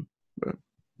take them. But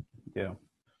Yeah.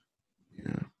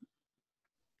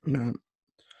 No.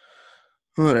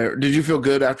 Whatever. Did you feel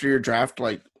good after your draft,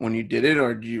 like when you did it,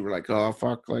 or did you were like, oh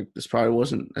fuck, like this probably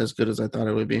wasn't as good as I thought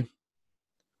it would be?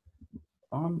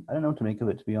 I don't know what to make of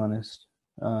it, to be honest.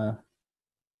 I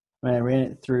ran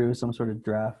it through some sort of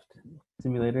draft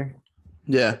simulator.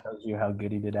 Yeah. It tells you how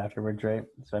good he did afterwards, right?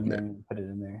 So I put it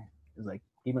in there. It was like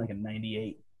even like a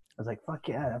 98. I was like, fuck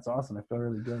yeah, that's awesome. I feel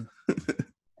really good.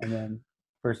 And then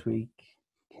first week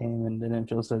came and didn't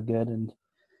feel so good. And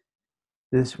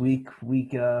this week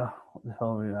 4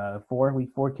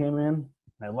 came in. And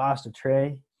I lost to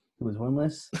Trey, who was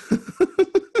winless.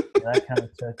 That kind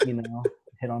of took,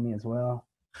 hit on me as well.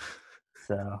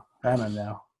 So I don't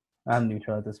know. I'm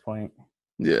neutral at this point.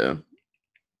 Yeah.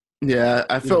 Yeah,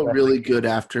 I felt really good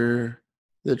after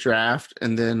the draft,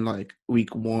 and then like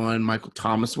week 1, Michael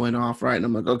Thomas went off, right? And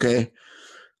I'm like, okay,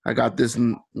 I got this,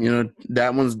 and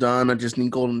that one's done. I just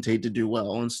need Golden Tate to do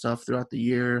well and stuff throughout the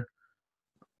year.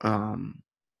 But I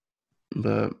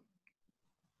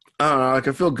don't know, like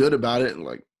I feel good about it.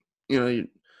 Like,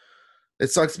 it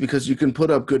sucks because you can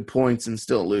put up good points and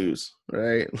still lose,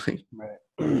 right? Like,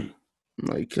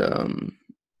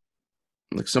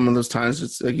 like some of those times,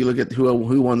 it's like you look at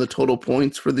who won the total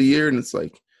points for the year, and it's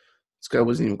like this guy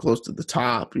wasn't even close to the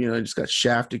top. He just got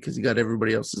shafted because he got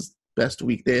everybody else's best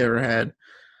week they ever had.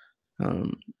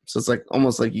 So it's like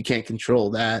almost like you can't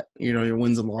control that, your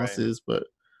wins and losses, but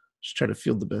just try to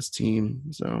field the best team.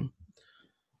 So,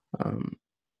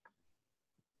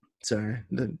 sorry,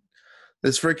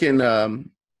 this freaking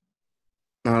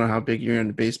I don't know how big you're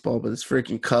into baseball, but this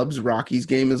freaking Cubs Rockies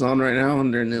game is on right now,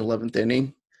 and they're in the 11th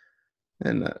inning.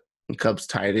 And the Cubs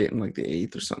tied it in like the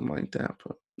 8th or something like that.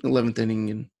 But 11th inning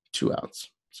and 2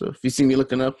 outs. So if you see me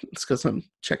looking up, it's because I'm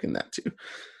checking that too.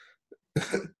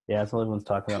 Yeah, that's what everyone's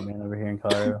talking about, man, over here in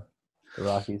Colorado. The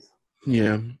Rockies.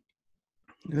 Yeah.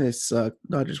 They suck.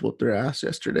 Dodgers whooped their ass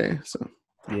yesterday. So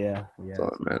yeah. That's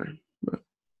all that matters.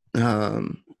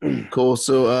 But cool.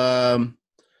 So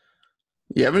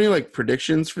you have any like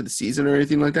predictions for the season or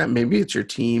anything like that? Maybe it's your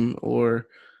team or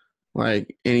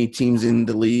like any teams in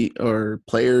the league or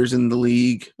players in the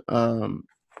league. It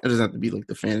doesn't have to be like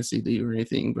the fantasy league or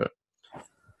anything, but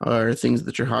or things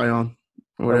that you're high on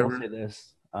or whatever. I will say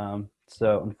this.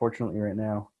 So unfortunately right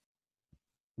now,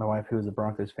 my wife, who is a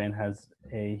Broncos fan, has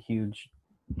a huge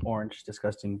orange,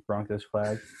 disgusting Broncos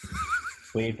flag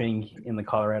waving in the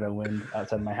Colorado wind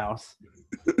outside my house.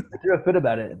 I threw a fit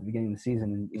about it at the beginning of the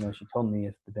season, and she told me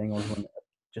if the Bengals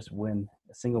win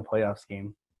a single playoffs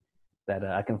game, that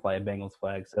I can fly a Bengals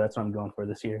flag. So that's what I'm going for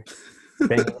this year.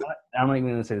 Bengals, I'm not even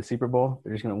going to say the Super Bowl.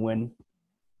 They're just going to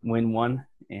win one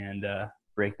and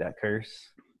break that curse.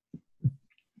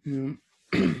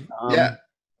 Yeah,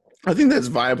 I think that's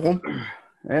viable.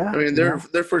 Yeah, I mean they're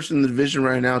first in the division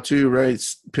right now too, right?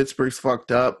 Pittsburgh's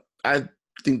fucked up. I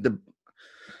think the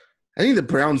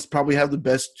Browns probably have the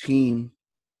best team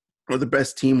or the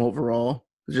best team overall.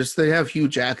 Just they have Hugh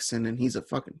Jackson and he's a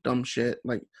fucking dumb shit.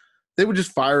 Like they would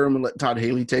just fire him and let Todd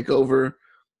Haley take over.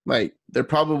 Like they're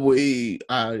probably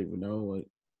I don't even know, like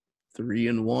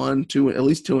 3-1, at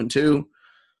least 2-2.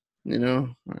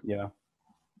 Yeah.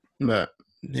 But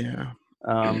yeah.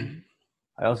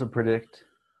 I also predict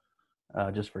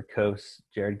just for Coast,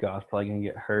 Jared Goff's probably gonna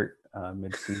get hurt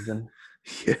mid-season.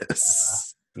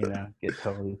 Yes. Get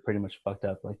totally pretty much fucked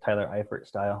up like Tyler Eifert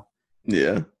style.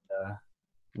 Yeah.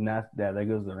 And there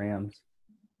goes the Rams.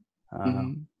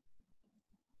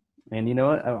 And you know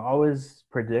what? I always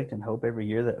predict and hope every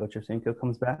year that Ochocinco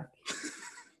comes back.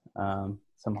 So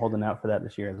I'm holding out for that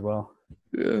this year as well.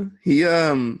 Yeah. He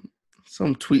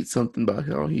some tweet something about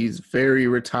how he's very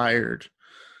retired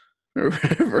or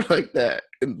whatever like that.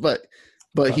 But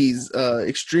he's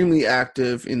extremely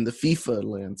active in the FIFA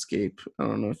landscape. I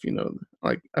don't know if you know.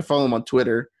 Like I follow him on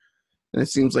Twitter, And it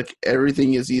seems like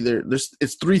everything is either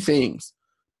it's three things.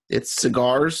 It's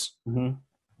cigars, Mm-hmm.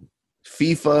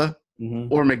 FIFA,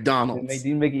 Mm-hmm. or McDonald's.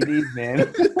 Mickey D's,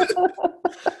 man.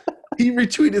 He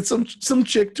retweeted some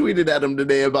chick tweeted at him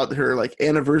today about her like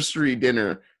anniversary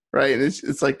dinner, right? And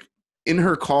it's like in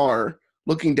her car,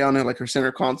 looking down at like her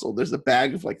center console, there's a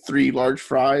bag of like 3 large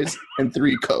fries and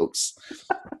 3 Cokes.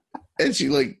 And she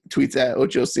like tweets at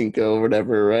Ocho Cinco or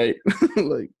whatever, right?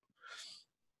 Like,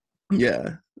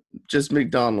 yeah, just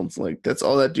McDonald's. Like that's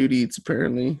all that dude eats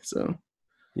apparently. So,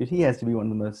 Dude, he has to be one of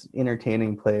the most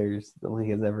entertaining players the league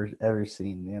has ever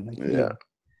seen, man. Like, yeah,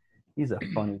 he's a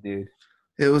funny dude.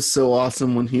 it was so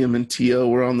awesome when him and Tio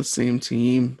were on the same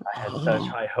team. I had such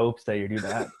high hopes that year, dude.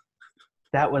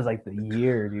 That was like the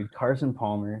year, dude. Carson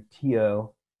Palmer,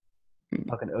 Tio,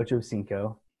 fucking Ocho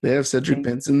Cinco. They have Cedric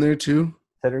Benson there too.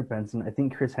 Cedric Benson. I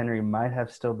think Chris Henry might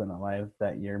have still been alive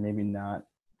that year, maybe not.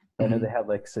 I know they had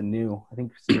like Sanu. I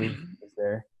think Sanu was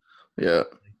there. Yeah.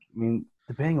 I mean,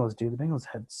 the Bengals, dude. The Bengals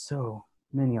had so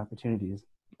many opportunities,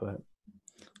 but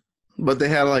they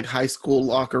had like high school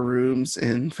locker rooms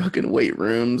and fucking weight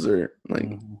rooms, or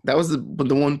like that was the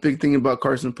one big thing about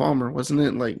Carson Palmer, wasn't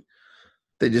it? Like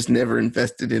they just never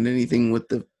invested in anything with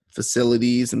the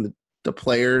facilities and the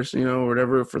players, you know, or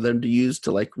whatever for them to use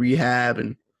to like rehab,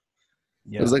 and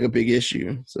it was like a big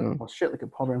issue. So well, shit, like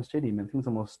at Paul Brown Stadium, I think it's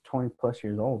almost 20 plus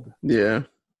years old. Yeah.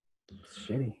 It's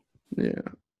shitty. Yeah.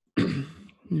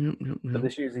 Yep. But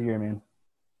this year's the year, man.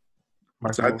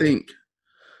 So I think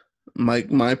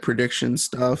my prediction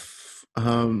stuff,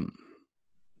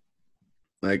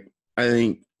 like I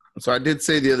think so I did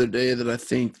say the other day that I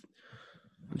think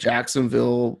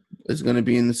Jacksonville is going to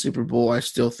be in the Super Bowl. I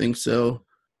still think so.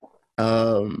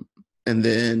 And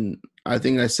then I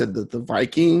think I said that the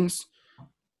Vikings,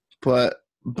 but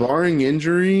barring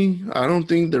injury, I don't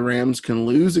think the Rams can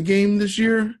lose a game this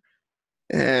year.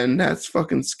 And that's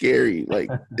fucking scary. Like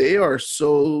they are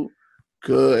so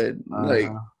good. Like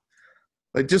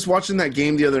just watching that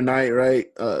game the other night, right?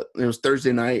 It was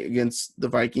Thursday night against the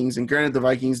Vikings. And granted, the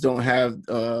Vikings don't have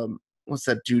what's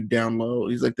that dude down low?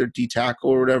 He's like their D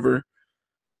tackle or whatever.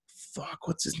 Fuck,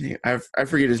 what's his name? I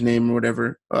forget his name or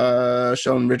whatever.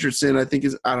 Sheldon Richardson, I think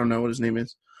I don't know what his name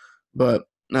is. But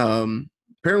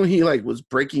apparently he like was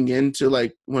breaking into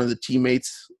like one of the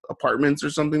teammates' apartments or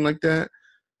something like that.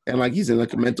 And like he's in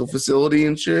like a mental facility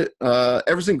and shit.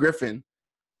 Everson Griffin,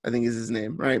 I think is his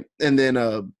name, right? And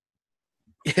then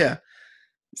yeah.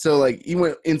 So like he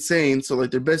went insane. So like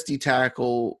their best D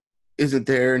tackle isn't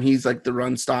there, and he's like the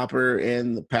run stopper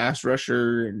and the pass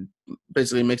rusher, and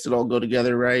basically makes it all go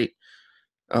together, right?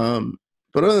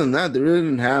 But other than that, they really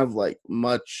didn't have like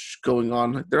much going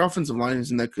on. Like their offensive line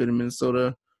isn't that good in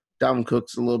Minnesota. Dalvin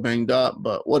Cook's a little banged up,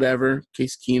 but whatever. Kirk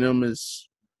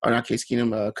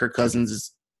Cousins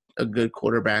is a good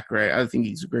quarterback, right? I think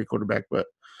he's a great quarterback, but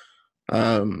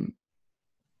and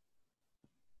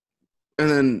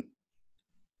then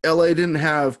LA didn't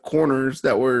have corners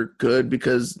that were good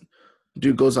because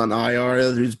dude goes on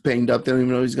IR, who's banged up, they don't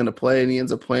even know he's gonna play, and he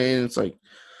ends up playing. It's like,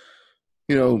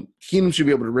 you know, Keenum should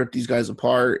be able to rip these guys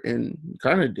apart, and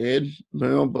kind of did, you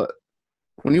know, but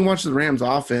when you watch the Rams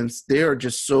offense, they are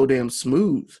just so damn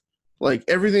smooth. Like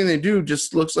everything they do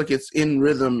just looks like it's in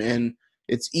rhythm and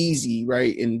it's easy,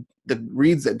 right? And the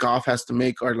reads that Goff has to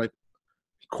make are like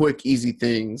quick, easy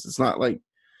things. It's not like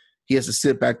he has to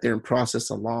sit back there and process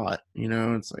a lot, you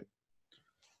know? It's like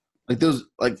those,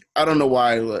 like, I don't know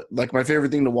why. Like my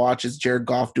favorite thing to watch is Jared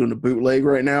Goff doing a bootleg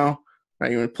right now,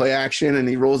 right? You play action and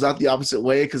he rolls out the opposite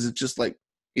way because it's just like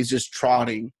he's just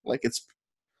trotting. Like it's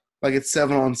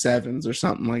 7-on-7s or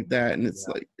something like that. And it's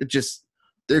like, it just,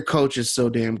 their coach is so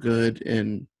damn good.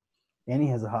 And he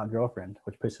has a hot girlfriend,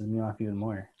 which pisses me off even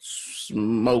more.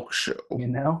 Smoke show. You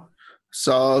know?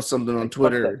 Saw something on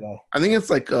Twitter. I think it's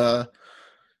like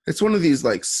it's one of these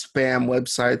like spam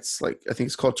websites. Like I think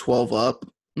it's called 12 Up,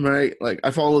 right? Like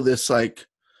I follow this like,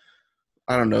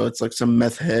 I don't know, it's like some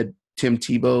meth head Tim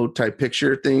Tebow type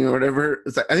picture thing or whatever.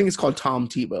 It's like, I think it's called Tom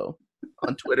Tebow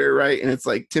on Twitter, right? And it's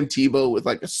like Tim Tebow with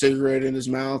like a cigarette in his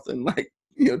mouth and like,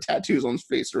 you know, tattoos on his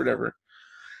face or whatever.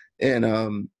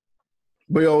 And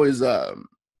we always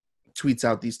tweets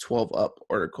out these 12 Up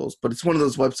articles, but it's one of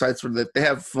those websites where they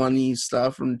have funny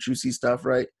stuff and juicy stuff,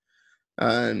 right?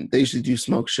 And they usually do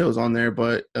smoke shows on there,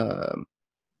 but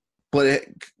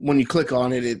when you click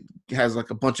on it, it has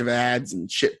like a bunch of ads and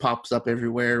shit pops up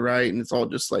everywhere, right? And it's all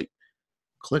just like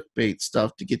clickbait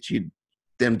stuff to get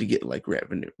them to get like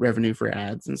revenue for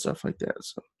ads and stuff like that.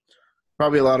 So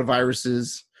probably a lot of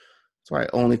viruses. So I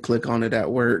only click on it at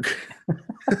work.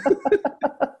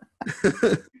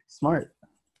 Smart.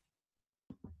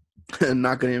 And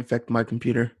not going to infect my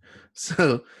computer.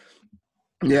 So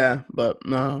Yeah, but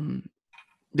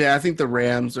yeah, I think the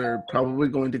Rams are probably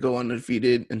going to go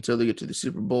undefeated until they get to the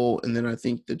Super Bowl, and then I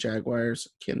think the Jaguars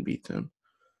can beat them.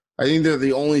 I think they're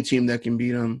the only team that can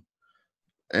beat them,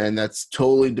 and that's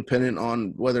totally dependent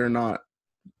on whether or not,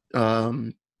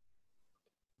 um,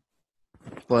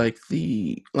 like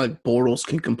Bortles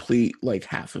can complete like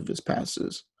half of his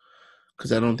passes,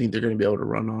 because I don't think they're going to be able to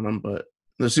run on him. But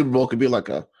the Super Bowl could be like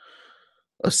a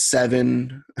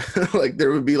seven, like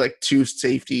there would be like two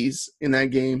safeties in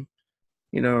that game,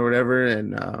 or whatever,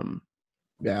 and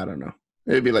yeah, I don't know,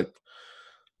 it'd be like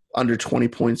under 20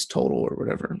 points total or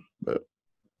whatever. But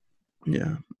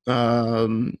yeah.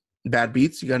 Bad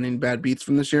beats. You got any bad beats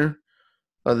from this year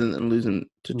other than losing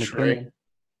to Trey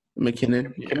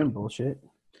McKinnon? Yeah. McKinnon bullshit.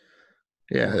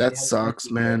 Yeah, that sucks,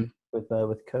 man. With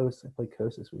Coast, I played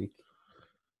Coast this week.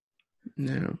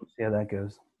 Yeah. See how that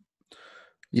goes.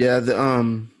 Yeah,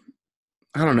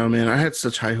 I don't know, man. I had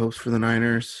such high hopes for the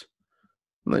Niners.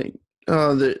 Like,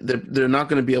 they're not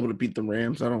going to be able to beat the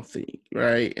Rams, I don't think,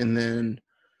 right? And then,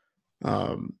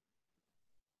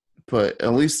 but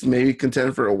at least maybe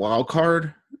contend for a wild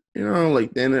card.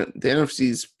 Like the NFC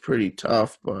is pretty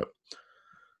tough, but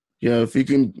if you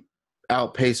can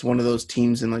outpace one of those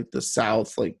teams in like the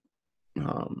South, like,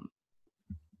 the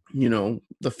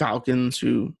Falcons,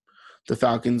 or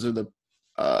the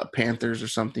Panthers or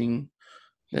something,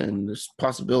 then there's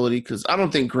possibility, because I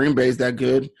don't think Green Bay is that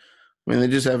good. I mean, they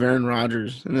just have Aaron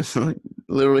Rodgers, and it's like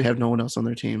literally have no one else on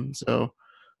their team. So,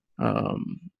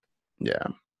 yeah,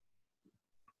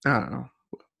 I don't know.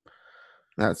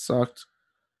 That sucked.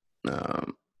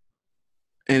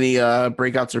 Any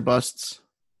breakouts or busts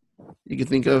you can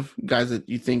think of? Guys that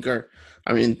you think are,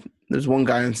 I mean, there's one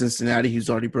guy in Cincinnati who's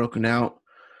already broken out,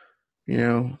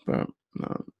 but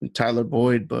Tyler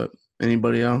Boyd, but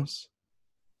anybody else?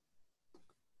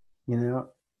 I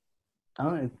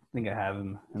don't think I have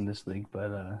him in this league,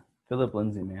 but Philip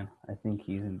Lindsay, man, I think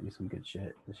he's gonna do some good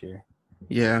shit this year.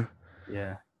 Yeah.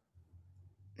 Yeah.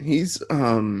 He's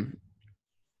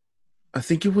I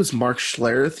think it was Mark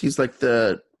Schlereth. He's like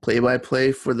the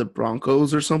play-by-play for the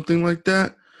Broncos or something like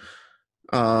that.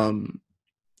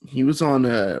 He was on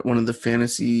one of the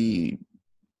fantasy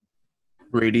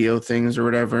radio things or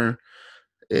whatever,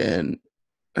 and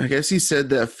I guess he said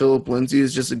that Philip Lindsay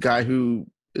is just a guy who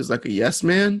is like a yes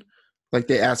man. Like,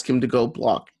 they ask him to go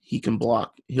block, he can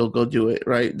block. He'll go do it,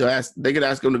 right? They could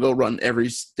ask him to go run every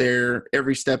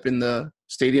step in the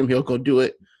stadium. He'll go do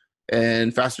it,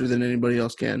 and faster than anybody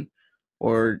else can.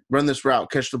 Or run this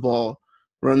route, catch the ball,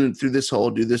 run through this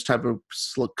hole, do this type of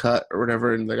slick cut or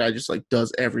whatever. And the guy just like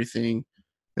does everything.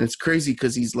 And it's crazy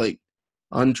because he's like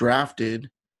undrafted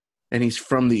and he's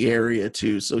from the area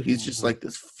too. So he's just like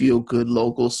this feel good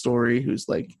local story who's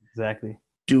like exactly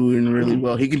doing really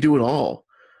well. He can do it all.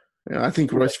 I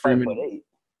think Royce Freeman.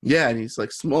 Yeah, and he's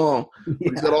like small. Yeah.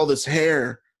 He's got all this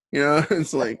hair.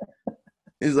 It's like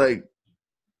he's like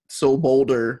so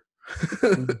Boulder.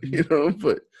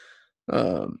 But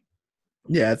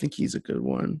yeah, I think he's a good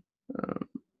one.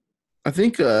 I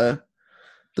think the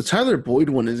Tyler Boyd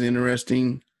one is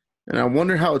interesting, and I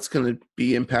wonder how it's going to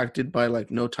be impacted by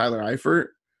like no Tyler Eifert,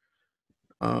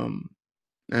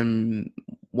 and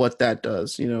what that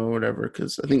does, whatever.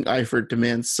 Because I think Eifert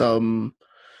demands some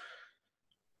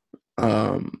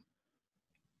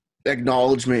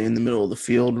acknowledgement in the middle of the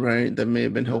field, right? That may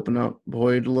have been helping out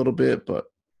Boyd a little bit, but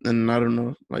then I don't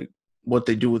know, like what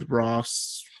they do with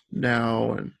Ross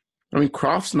now. And I mean,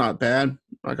 Croft's not bad.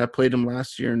 Like, I played him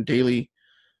last year in daily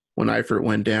when Eifert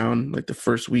went down. Like the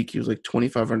first week he was like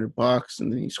 $2,500,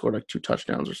 and then he scored like 2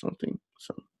 touchdowns or something.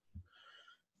 So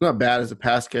not bad as a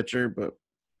pass catcher, but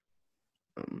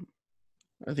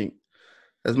I think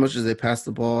as much as they pass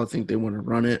the ball, I think they want to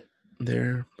run it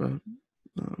there. But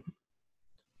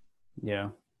yeah.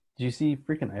 Did you see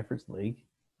freaking Eifert's leg?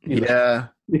 Yeah.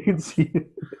 You can see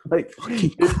like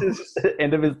this is the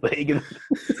end of his leg.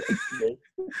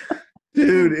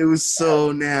 Dude, it was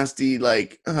so nasty.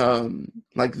 Like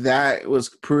that was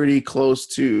pretty close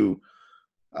to,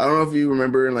 I don't know if you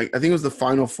remember, like I think it was the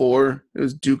Final Four. It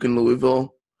was Duke and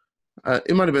Louisville.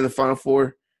 It might have been the Final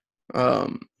Four a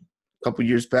couple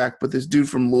years back, but this dude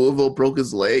from Louisville broke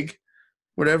his leg,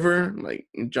 whatever, like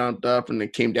jumped up and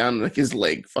it came down and like his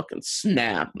leg fucking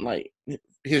snapped. Like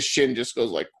his shin just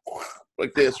goes like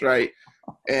this, right?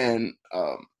 And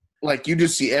like you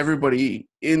just see everybody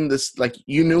in this, like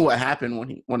you knew what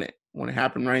happened when it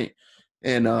happened, right?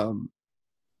 And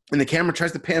the camera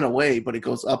tries to pan away, but it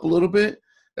goes up a little bit,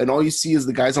 and all you see is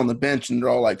the guys on the bench, and they're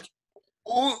all like,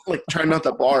 oh, like trying not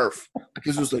to barf,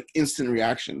 because it was like instant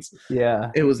reactions. Yeah,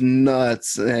 it was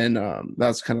nuts, and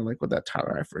that's kind of like what that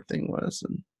Tyler Eifert thing was,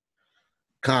 and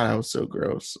God, that was so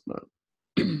gross. But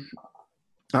I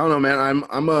don't know,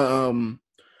 man.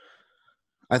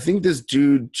 I think this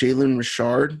dude Jalen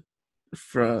Richard,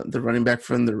 from the running back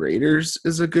from the Raiders,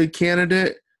 is a good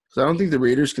candidate. So I don't think the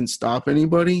Raiders can stop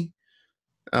anybody.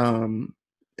 And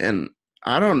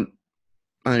I don't.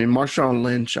 I mean, Marshawn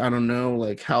Lynch. I don't know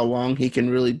like how long he can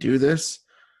really do this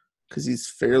because he's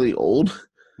fairly old.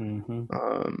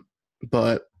 Mm-hmm.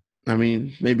 But I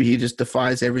mean, maybe he just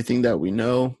defies everything that we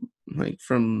know, like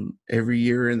from every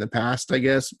year in the past, I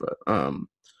guess. But I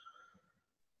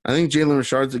think Jalen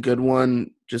Richard's a good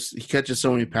one. Just he catches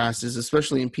so many passes,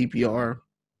 especially in PPR.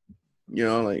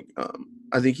 Like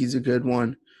I think he's a good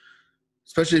one,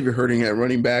 especially if you're hurting at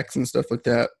running backs and stuff like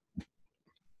that.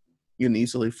 You can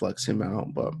easily flex him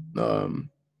out. But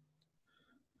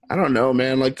I don't know,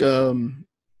 man. Like,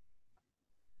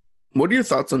 what are your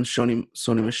thoughts on Sony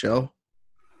Michel?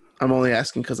 I'm only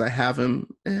asking because I have him,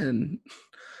 and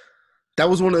that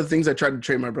was one of the things I tried to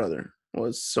trade my brother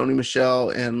was Sony Michel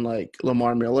and like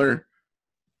Lamar Miller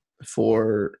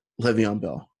for Le'Veon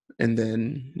Bell, and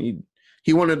then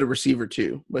he wanted a receiver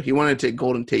too, but he wanted to take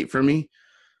Golden Tate from me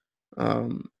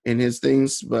in his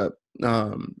things, but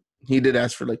he did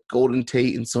ask for like Golden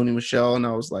Tate and Sony Michel, and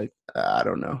I was like, I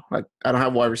don't know, like I don't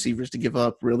have wide receivers to give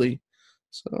up really,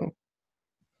 so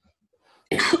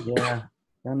Yeah,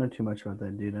 I don't know too much about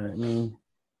that dude. I mean,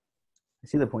 I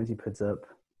see the points he puts up,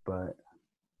 but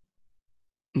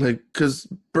like because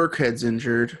Burkhead's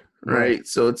injured, right?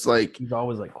 So it's like he's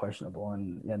always like questionable,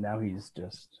 and yeah, now he's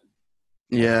just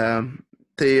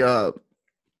they I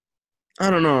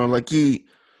don't know, like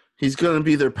he's gonna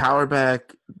be their power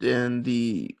back, and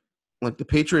the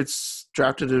Patriots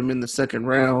drafted him in the second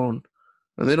round,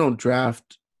 and they don't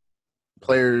draft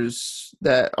players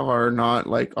that are not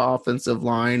like offensive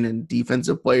line and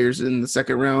defensive players in the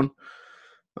second round.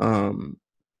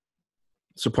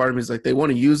 So part of me is like they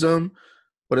want to use them,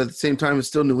 but at the same time it's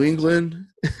still New England,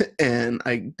 and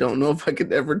I don't know if I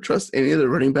could ever trust any of the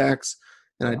running backs.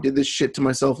 And I did this shit to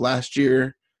myself last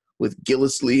year with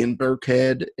Gillislee and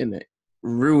Burkhead, and it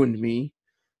ruined me.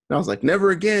 And I was like, never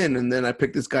again. And then I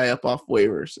picked this guy up off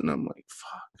waivers, and I'm like,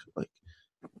 fuck. Like,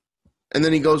 and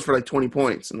then he goes for like 20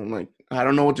 points, and I'm like, I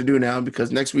don't know what to do now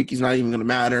because next week he's not even going to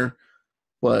matter.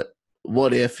 But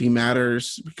what if he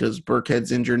matters because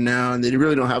Burkhead's injured now, and they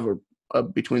really don't have a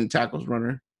between the tackles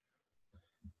runner.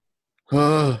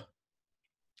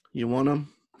 You want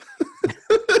him?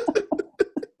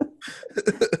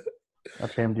 I'll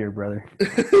trade him to your brother.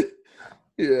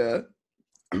 Yeah.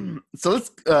 So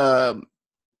let's all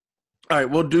right,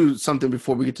 we'll do something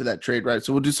before we get to that trade, right?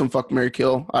 So we'll do some fuck, marry,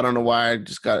 kill. I don't know why I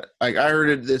just got like I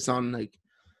heard this on like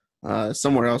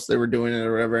somewhere else they were doing it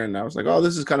or whatever, and I was like, oh,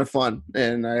 this is kind of fun.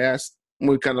 And I asked,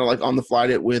 we kind of like on the fly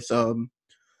it with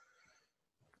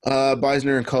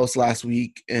Beisner and Coast last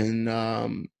week,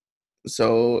 and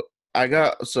so I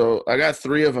got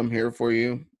 3 of them here for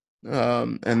you,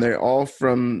 and they're all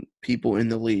from people in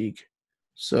the league.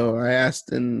 So I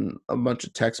asked in a bunch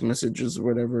of text messages or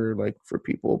whatever, like for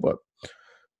people, but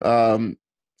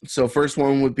so first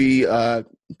one would be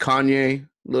Kanye,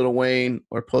 Lil Wayne,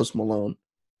 or Post Malone.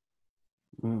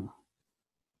 Fuck,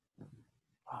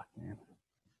 man.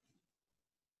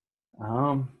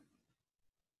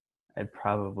 I'd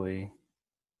probably.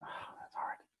 Oh, that's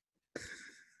hard.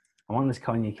 I'm on this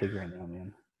Kanye kick right now,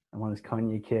 man. I'm on this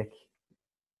Kanye kick,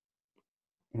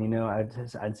 and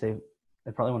I'd say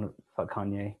I probably want to fuck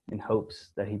Kanye in hopes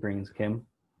that he brings Kim.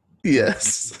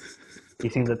 Yes. He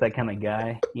seems like that kind of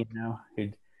guy,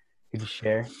 who'd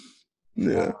share.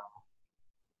 Yeah.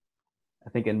 I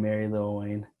think I'd marry Lil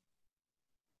Wayne.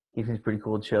 He seems pretty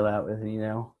cool to chill out with,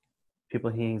 people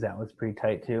he hangs out with pretty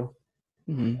tight too.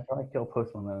 Mm-hmm. I probably kill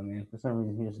Post Malone, man. For some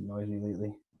reason, he just annoys me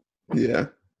lately. Yeah.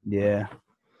 Yeah.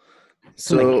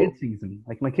 So my kid sings him.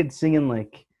 Like my kid's singing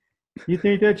like, "You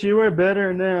think that you are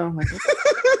better now?" I'm like,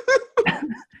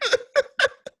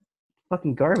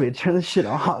 fucking garbage. Turn this shit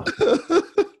off.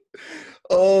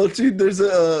 Oh, dude, there's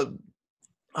a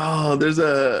what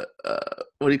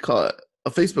do you call it? A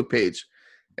Facebook page,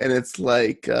 and it's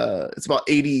like it's about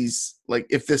 80s, like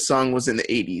if this song was in the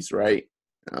 80s, right?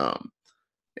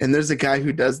 And there's a guy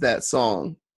who does that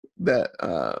song, that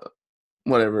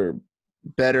whatever,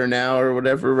 Better Now or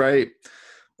whatever, right?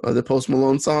 The Post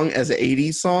Malone song as an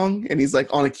 80s song, and he's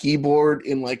like on a keyboard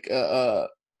in like a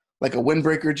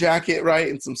windbreaker jacket, right,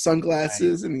 and some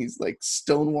sunglasses, and he's like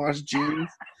stonewashed jeans.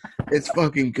 It's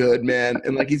fucking good, man.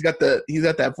 And like he's got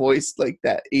that voice, like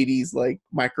that 80s like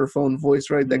microphone voice,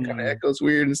 right? That kind of echoes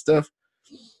weird and stuff.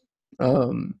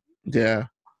 Yeah.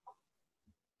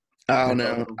 I don't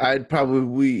know. I would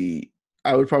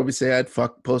probably say I'd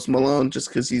fuck Post Malone just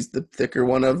because he's the thicker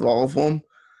one of all of them.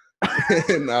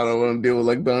 and I don't want to deal with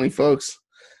like bony folks.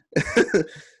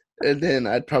 And then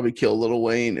I'd probably kill Lil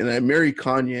Wayne, and I'd marry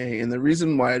Kanye. And the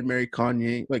reason why I'd marry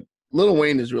Kanye, like Lil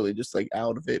Wayne, is really just like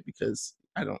out of it because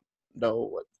I don't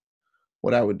know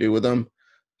what I would do with him.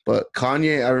 But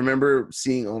Kanye, I remember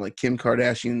seeing on like Kim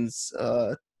Kardashian's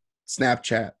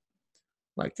Snapchat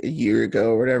like a year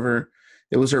ago or whatever.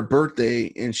 It was her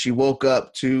birthday, and she woke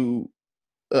up to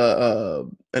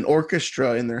an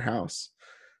orchestra in their house.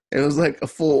 It was like a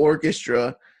full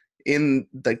orchestra in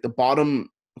like the bottom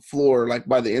floor, like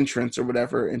by the entrance or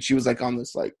whatever. And she was like on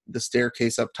this like the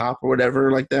staircase up top or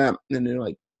whatever like that. And then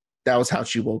like that was how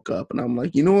she woke up. And I'm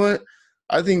like, you know what?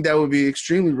 I think that would be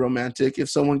extremely romantic if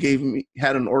someone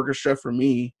had an orchestra for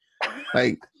me,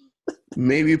 like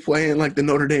maybe playing like the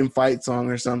Notre Dame fight song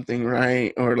or something,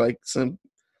 right? Or like some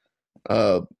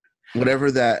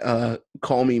whatever that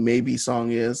Call Me Maybe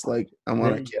song is. Like I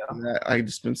want to that. I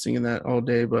just been singing that all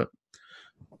day, but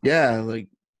yeah, like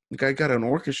the guy got an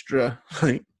orchestra.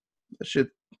 Like that shit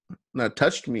that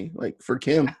touched me. Like for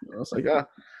Kim, I was like, ah.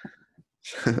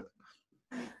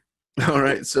 All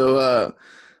right, so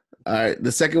all right,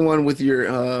 the second one with your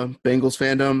Bengals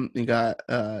fandom, you got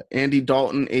Andy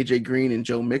Dalton, AJ Green, and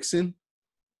Joe Mixon.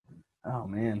 Oh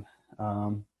man,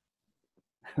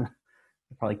 I'd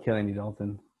probably kill Andy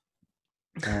Dalton.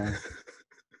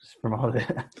 Just from all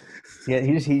that, yeah,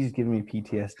 he's giving me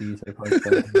PTSD. So I probably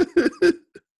kill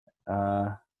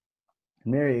him.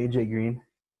 Marry AJ Green.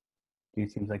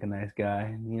 Dude seems like a nice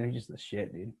guy. You know, he's just a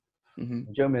shit, dude.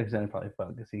 Mm-hmm. Joe Mixon I'd probably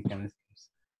fuck because he kind of seems.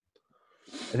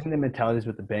 I think the mentality is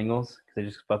with the Bengals because they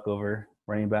just fuck over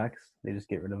running backs. They just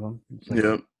get rid of them. Like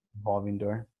yeah. Revolving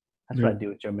door. That's what I do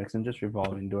with Joe Mixon. Just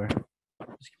revolving door.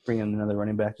 Just bring in another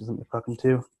running back. Just let me fuck him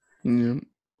too. Yeah.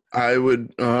 I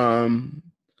would.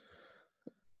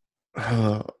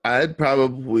 I'd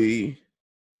probably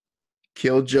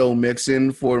kill Joe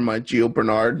Mixon for my Gio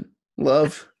Bernard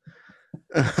love.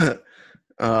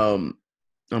 I'm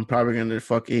probably gonna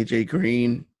fuck AJ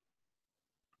Green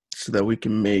so that we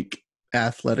can make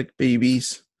athletic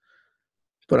babies.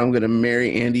 But I'm gonna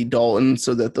marry Andy Dalton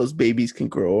so that those babies can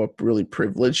grow up really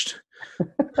privileged.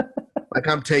 Like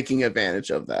I'm taking advantage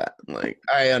of that. Like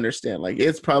I understand. Like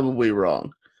it's probably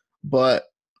wrong, but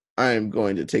I am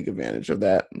going to take advantage of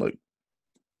that. Like,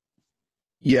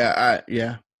 yeah.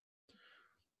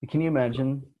 Can you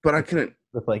imagine? But I couldn't.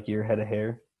 With like your head of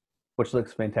hair, which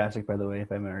looks fantastic, by the way. If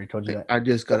I haven't already told you that, I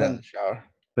just got out of the shower.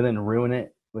 But then ruin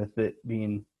it with it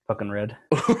being fucking red.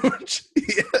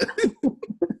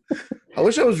 I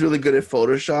wish I was really good at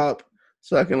Photoshop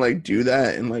so I can like do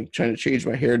that and like trying to change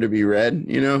my hair to be red,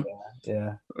 you know?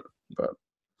 Yeah. But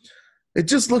it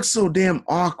just looks so damn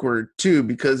awkward too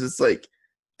because it's like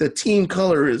the team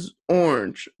color is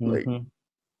orange. Like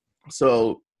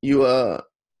so you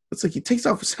it's like he takes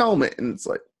off his helmet and it's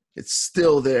like it's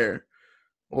still there.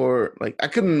 Or like I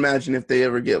couldn't imagine if they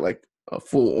ever get like a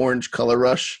full orange color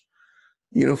rush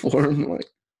uniform,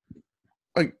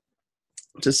 like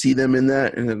to see them in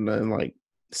that and then like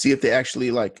see if they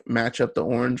actually like match up the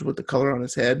orange with the color on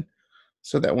his head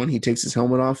so that when he takes his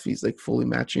helmet off he's like fully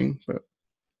matching. But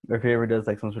or if he ever does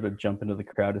like some sort of jump into the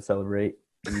crowd to celebrate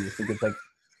and you just think it's like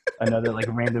another like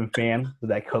random fan with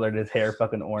that colored his hair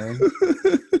fucking orange.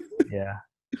 Yeah.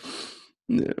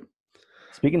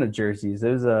 Speaking of jerseys,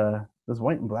 those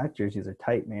white and black jerseys are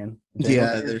tight, man.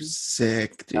 Yeah, they're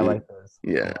sick, dude. I like those.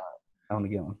 Yeah. I want to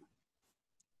get one.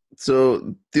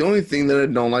 So the only thing that I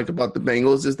don't like about the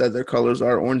Bengals is that their colors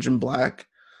are orange and black.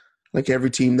 Like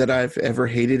every team that I've ever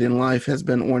hated in life has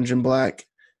been orange and black.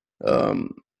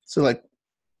 So like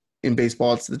in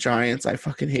baseball, it's the Giants. I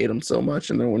fucking hate them so much,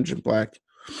 and they're orange and black.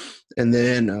 And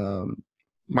then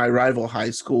my rival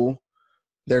high school,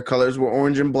 their colors were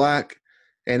orange and black,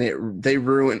 and they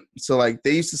ruined. So like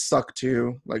they used to suck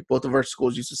too. Like both of our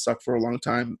schools used to suck for a long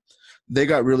time. They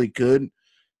got really good.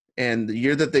 And the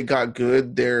year that they got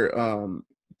good, their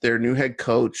new head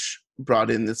coach brought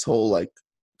in this whole like,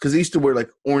 because they used to wear like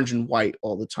orange and white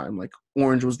all the time. Like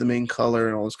orange was the main color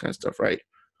and all this kind of stuff, right?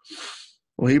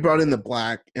 Well, he brought in the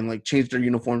black and like changed their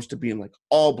uniforms to being like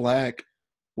all black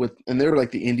and they were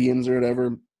like the Indians or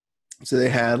whatever. So they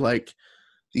had like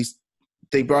these.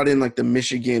 They brought in like the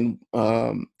Michigan,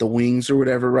 the wings or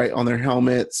whatever, right, on their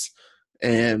helmets,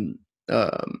 and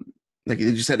like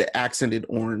they just had it accented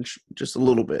orange just a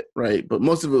little bit, right? But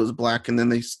most of it was black. And then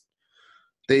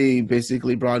they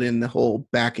basically brought in the whole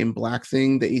Back in Black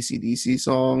thing, the AC/DC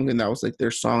song. And that was like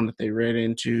their song that they ran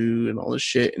into and all this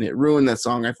shit. And it ruined that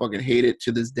song. I fucking hate it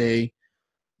to this day.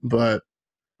 But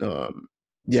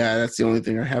yeah, that's the only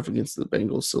thing I have against the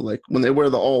Bengals. So like when they wear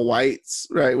the all whites,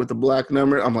 right, with the black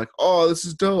number, I'm like, oh, this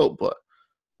is dope. But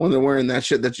when they're wearing that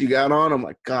shit that you got on. I'm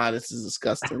like, God, this is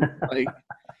disgusting. Like,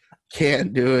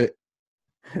 can't do it.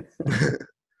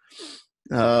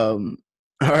 All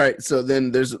right, so then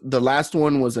there's the last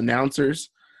one was announcers.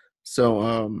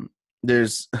 So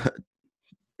there's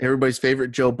everybody's favorite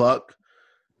Joe Buck,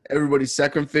 everybody's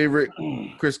second favorite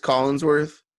Chris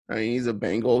Collinsworth. I mean, he's a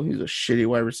Bengal. He's a shitty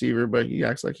wide receiver, but he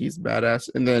acts like he's badass.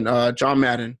 And then John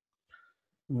Madden.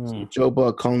 So Joe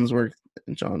Buck, Collinsworth,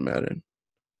 and John Madden.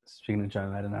 Speaking of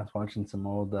John Madden, I was watching some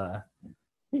old, I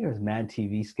think it was Mad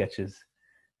TV sketches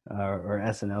or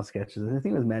SNL sketches. I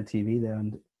think it was Mad TV though.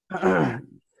 And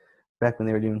back when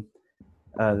they were doing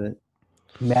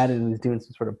Madden was doing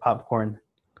some sort of popcorn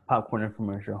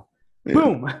infomercial. Yeah.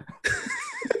 Boom!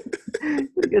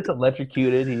 He gets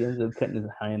electrocuted. He ends up cutting his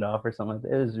hand off or something like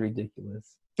that. It was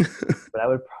ridiculous. But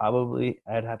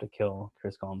I'd have to kill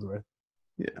Chris Collinsworth.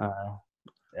 Yeah.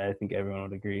 I think everyone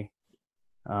would agree.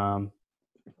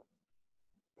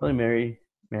 Probably marry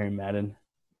Madden.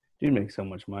 Dude makes so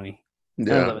much money.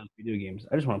 Yeah. I love video games.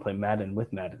 I just want to play Madden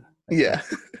with Madden. Yeah.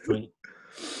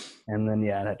 And then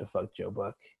I'd have to fuck Joe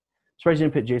Buck. Surprised you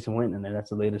didn't put Jason Witten in there. That's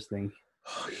the latest thing.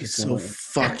 Oh, he's so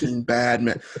fucking bad,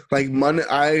 man. Like Monday,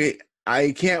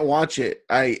 I can't watch it.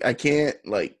 I can't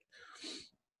like.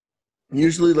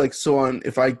 Usually, like so on.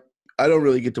 If I don't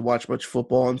really get to watch much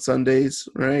football on Sundays,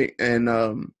 right? And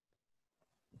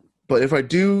but if I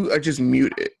do, I just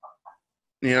mute it.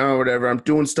 You know, whatever. I'm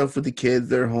doing stuff with the kids.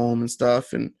 They're home and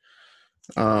stuff, and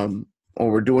or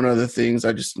we're doing other things.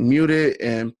 I just mute it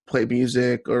and play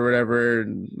music or whatever,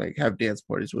 and like have dance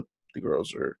parties with the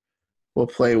girls, or we'll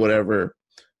play whatever.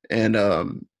 And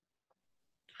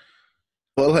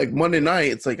but like Monday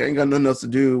night, it's like I ain't got nothing else to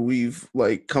do. We've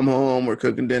like come home, we're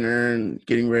cooking dinner and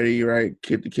getting ready, right?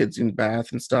 Get the kids in the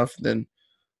bath and stuff. And then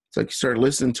it's like you start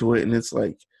listening to it, and it's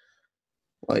like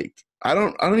I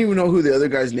don't even know who the other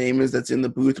guy's name is that's in the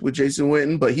booth with Jason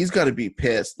Witten, but he's got to be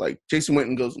pissed. Like Jason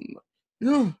Witten goes,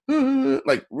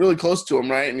 like really close to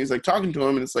him, right? And he's like talking to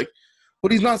him, and it's like,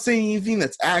 but he's not saying anything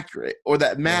that's accurate or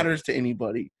that matters to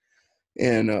anybody.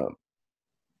 And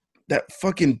that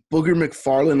fucking Booger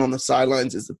McFarland on the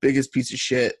sidelines is the biggest piece of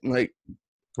shit. Like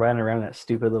running around that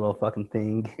stupid little fucking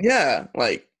thing. Yeah,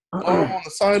 like on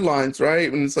the sidelines,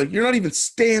 right? And it's like you're not even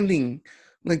standing.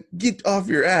 Like, get off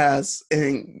your ass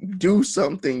and do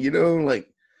something, you know? Like,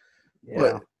 yeah.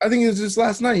 But I think it was just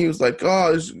last night. He was like,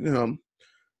 "Oh, it's,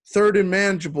 third and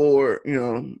manageable," or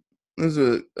there's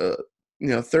a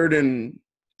third and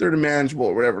manageable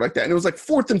or whatever like that. And it was like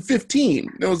 4th and 15.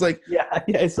 And it was like, yeah,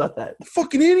 I saw that.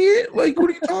 Fucking idiot! Like, what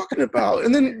are you talking about?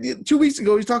 And then 2 weeks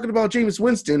ago, he's talking about Jameis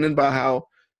Winston and about how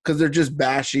because they're just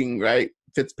bashing right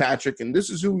Fitzpatrick and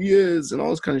this is who he is and all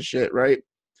this kind of shit, right?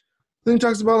 Then he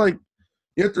talks about like.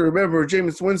 You have to remember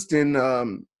Jameis Winston,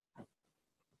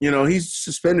 he's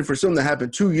suspended for something that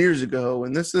happened 2 years ago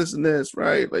and this, and this,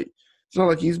 right? Like, it's not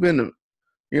like he's been,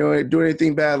 doing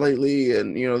anything bad lately.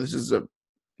 And, this is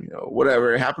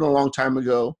whatever. It happened a long time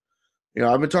ago.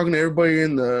 I've been talking to everybody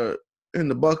in the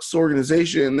Bucs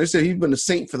organization. And they say he's been a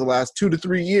Saint for the last 2 to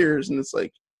 3 years. And it's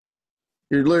like,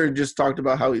 you're literally just talked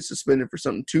about how he's suspended for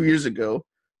something 2 years ago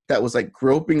that was like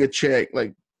groping a chick,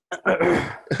 like,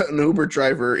 an Uber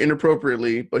driver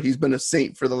inappropriately, but he's been a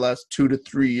Saint for the last 2 to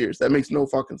 3 years. That makes no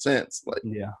fucking sense. Like,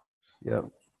 yeah.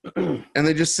 And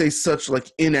they just say such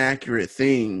like inaccurate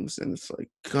things, and it's like,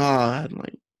 God,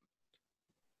 like,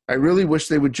 I really wish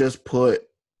they would just put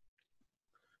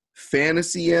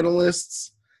fantasy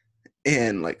analysts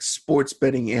and like sports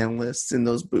betting analysts in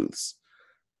those booths,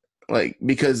 like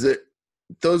because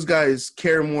those guys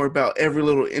care more about every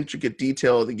little intricate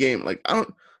detail of the game. Like,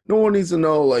 no one needs to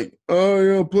know, like,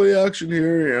 play action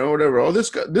here, whatever. Oh,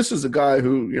 this is a guy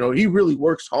who, he really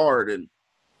works hard and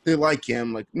they like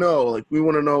him. Like, no, like, we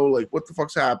want to know, like, what the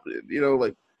fuck's happening?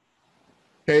 Like,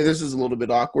 hey, this is a little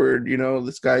bit awkward.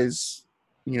 This guy's,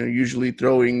 usually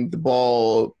throwing the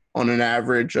ball on an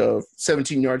average of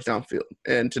 17 yards downfield.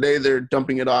 And today they're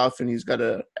dumping it off and he's got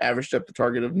an average depth of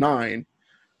target of 9.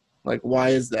 Like, why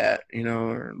is that?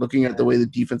 Or looking at the way the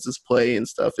defenses play and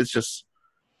stuff, it's just –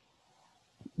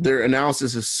 their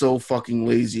analysis is so fucking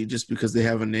lazy just because they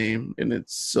have a name, and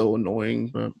it's so annoying.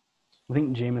 But I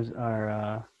think Jameis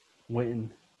or Witten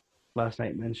last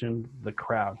night mentioned the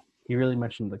crowd. He really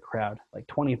mentioned the crowd like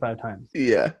 25 times.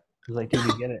 Yeah. He's like, dude,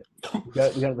 we get it. We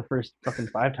got it the first fucking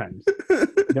 5 times.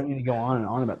 You don't need to go on and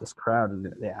on about this crowd and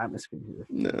the atmosphere here.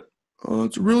 No. Oh,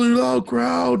 it's a really loud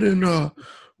crowd, and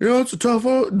it's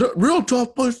a real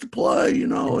tough place to play,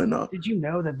 And did you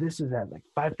know that this is at like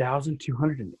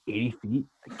 5,280 feet?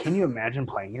 Like, can you imagine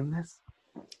playing in this?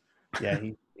 Yeah,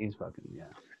 he's fucking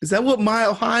Is that what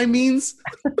Mile High means?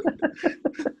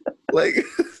 Like,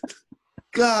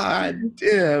 God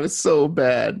damn, it's so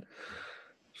bad.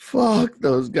 Fuck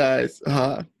those guys.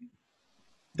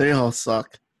 They all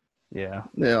suck. Yeah.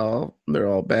 They're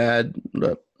all bad.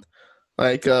 But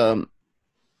like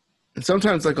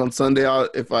sometimes like on Sunday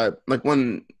if I like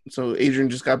so Adrian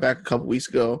just got back a couple weeks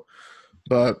ago,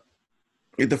 but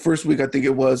the first week I think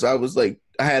it was, I was like,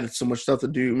 I had so much stuff to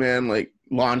do, man, like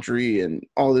laundry and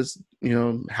all this,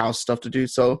 house stuff to do.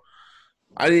 So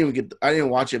I didn't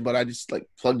watch it, but I just like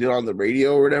plugged it on the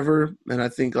radio or whatever. And I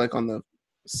think like on the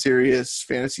Sirius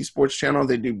Fantasy Sports channel,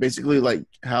 they do basically like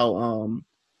how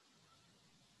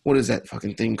what is that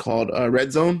fucking thing called?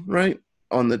 Red Zone, right?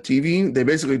 On the TV. They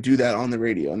basically do that on the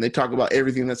radio and they talk about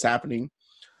everything that's happening.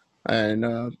 And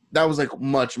that was like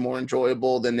much more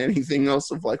enjoyable than anything else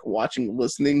of like watching,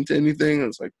 listening to anything. It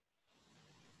was like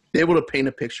able to paint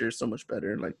a picture so much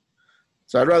better. Like,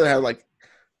 so I'd rather have like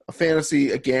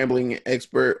a gambling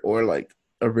expert, or like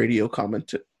a radio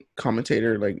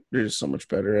commentator. Like, they're just so much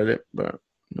better at it. But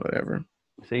whatever.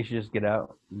 So you should just get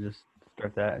out and just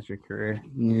start that as your career.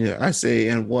 Yeah, I say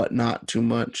and what not too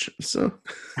much. So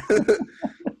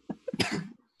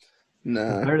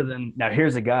nah. Better than now.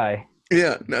 Here's a guy.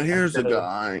 Yeah, now here's a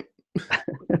guy.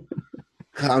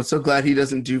 I'm so glad he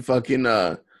doesn't do fucking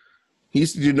he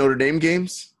used to do Notre Dame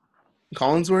games,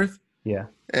 Collinsworth. Yeah.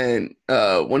 And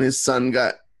when his son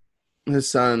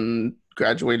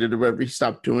graduated or whatever, he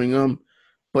stopped doing them.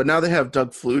 But now they have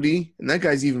Doug Flutie, and that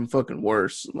guy's even fucking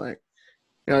worse. Like,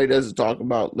 he doesn't talk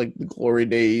about like the glory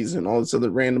days and all this other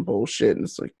random bullshit. And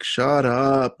it's like, shut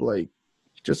up. Like,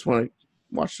 just want to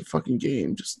watch the fucking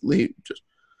game. Just leave. Just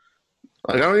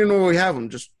like, I don't even know where we have them.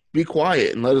 Just be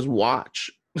quiet and let us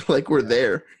watch. Like, we're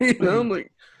there. I'm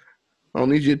like, I don't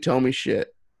need you to tell me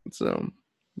shit. So,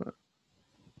 but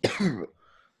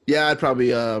yeah, I'd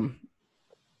probably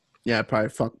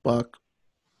fuck Buck,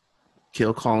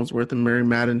 kill Collinsworth, and marry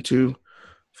Madden too.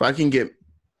 If I can get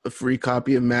a free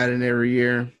copy of Madden every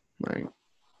year, like,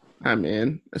 I'm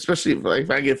in. Especially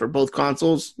if I get it for both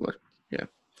consoles. Like, yeah.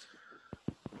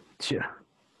 Yeah.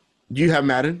 Do you have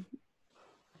Madden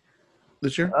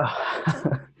this year?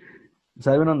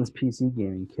 So I've been on this PC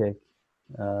gaming kick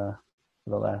for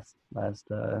the last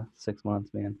 6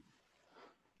 months, man.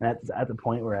 And at the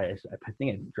point where I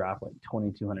think I dropped like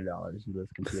 $2,200 into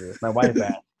this computer. My wife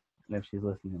asked, and if she's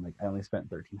listening, I'm like, I only spent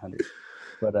 $1,300.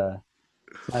 But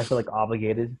I feel like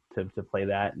obligated to play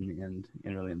that and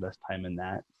really invest time in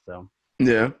that. So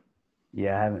yeah.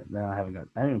 Yeah, I haven't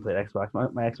even played Xbox.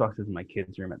 My Xbox is in my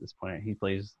kid's room at this point. He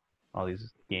plays all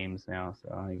these games now, so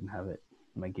I don't even have it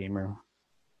in my game room.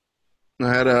 I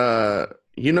had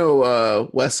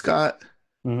Wes Scott,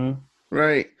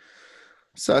 right?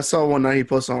 So I saw one night he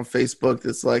posted on Facebook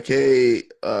that's like, hey,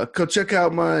 go check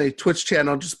out my Twitch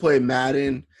channel, just play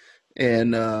Madden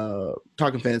and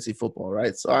talking fantasy football,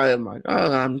 right? So I am like,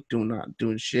 I'm not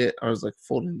doing shit. I was like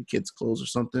folding the kids' clothes or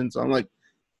something. So I'm like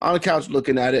on the couch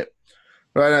looking at it,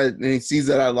 right? And he sees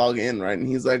that I log in, right? And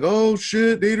he's like, oh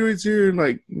shit, Datorade's here.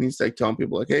 And he's like telling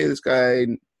people like, hey, this guy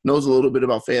knows a little bit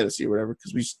about fantasy or whatever,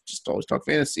 because we just always talk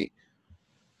fantasy.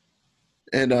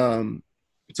 And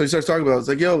so he starts talking about it. I was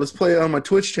like, yo, let's play on my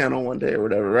Twitch channel one day or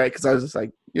whatever, right? Because I was just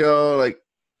like, yo, like,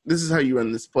 this is how you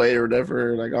run this play or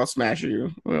whatever. Like, I'll smash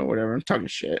you, whatever. I'm talking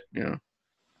shit,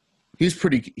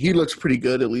 He looks pretty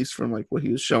good, at least from like what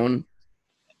he was showing.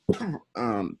 But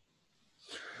I'm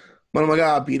like,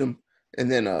 I'll beat him. And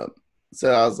then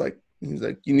so I was like, he's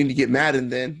like, you need to get Madden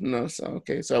then. So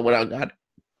okay. So I went out,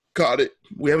 got it.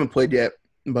 We haven't played yet,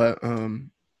 but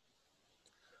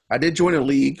I did join a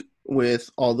league with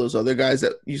all those other guys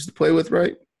that used to play with,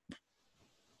 right?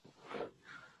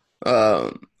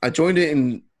 I joined it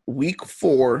in week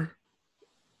 4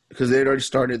 because they had already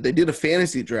started. They did a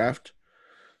fantasy draft,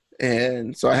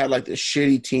 and so I had like this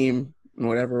shitty team and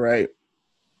whatever, right?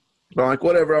 But I'm like,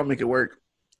 whatever, I'll make it work.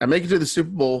 I make it to the Super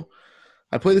Bowl.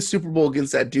 I play the Super Bowl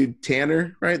against that dude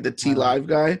Tanner, right? The T-Live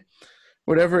guy,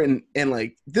 whatever. And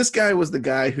like, this guy was the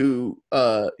guy who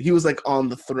he was like on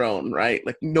the throne, right?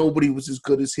 Like, nobody was as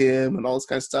good as him and all this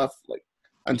kind of stuff, like,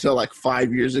 until like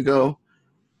 5 years ago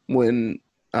when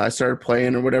I started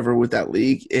playing or whatever with that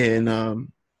league. And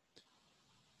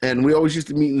we always used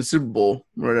to meet in the Super Bowl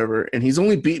or whatever. And he's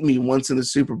only beaten me once in the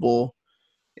Super Bowl.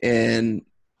 And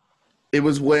it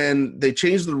was when they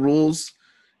changed the rules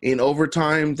in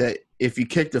overtime that if you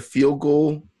kicked a field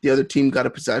goal, the other team got a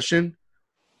possession,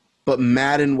 but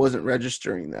Madden wasn't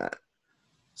registering that.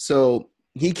 So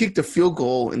he kicked a field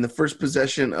goal in the first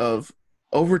possession of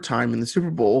overtime in the Super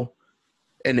Bowl,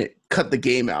 and it cut the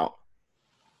game out.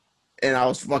 And I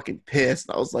was fucking pissed.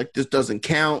 I was like, this doesn't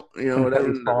count,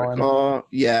 whatever.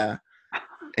 Yeah.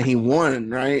 And he won,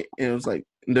 right? And it was like,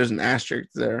 there's an asterisk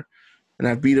there. and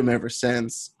I've beat him ever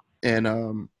since.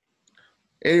 And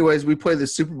anyways, we played the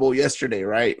Super Bowl yesterday,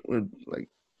 right? Like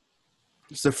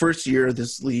it's the first year of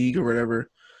this league or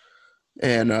whatever,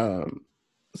 and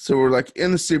so we're like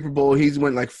in the Super Bowl. He's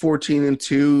went like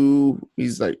 14-2.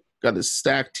 He's like got a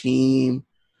stacked team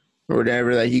or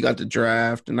whatever that he got to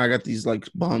draft, and I got these like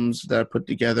bums that I put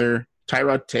together.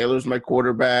 Tyrod Taylor's my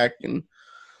quarterback, and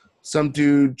some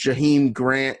dude, Jaheim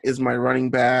Grant, is my running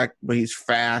back, but he's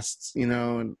fast,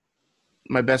 and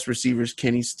my best receiver is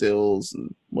Kenny Stills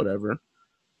and whatever.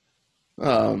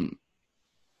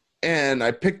 And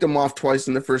I picked him off twice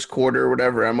in the first quarter or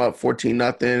whatever. I'm up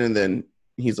 14-0, and then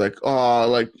he's like, oh,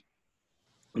 like,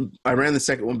 I ran the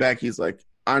second one back. He's like,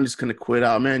 I'm just going to quit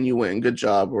out, man. You win. Good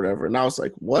job, or whatever. And I was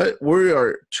like, what? We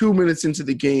are 2 minutes into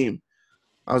the game.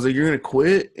 I was like, you're going to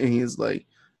quit? And he's like,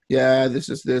 yeah, this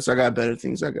is this. I got better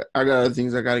things. I got other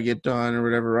things I got to get done or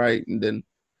whatever, right? And then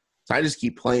so I just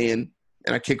keep playing,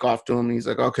 and I kick off to him, and he's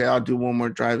like, okay, I'll do one more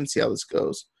drive and see how this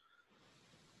goes.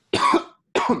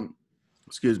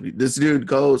 Excuse me. This dude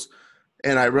goes,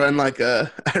 and I run like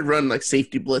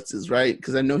safety blitzes, right?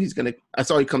 Because I know I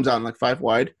saw he comes out in like 5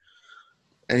 wide,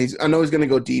 and I know he's gonna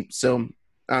go deep. So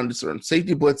I'm just running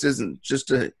safety blitzes and just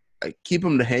to keep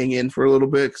him to hang in for a little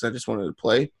bit because I just wanted to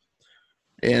play.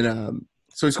 And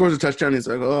so he scores a touchdown. He's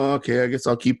like, oh, okay, I guess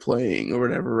I'll keep playing or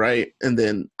whatever, right? And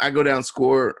then I go down,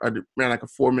 score. I ran like a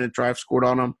 4-minute drive, scored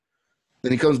on him.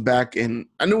 Then he comes back, and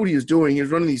I knew what he was doing. He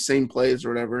was running these same plays or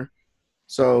whatever.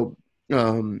 So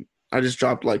I just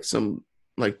dropped like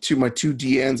my 2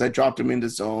 DNs. I dropped him into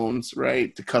zones,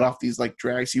 right, to cut off these like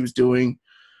drags he was doing.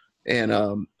 And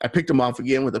I picked him off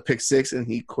again with a pick 6, and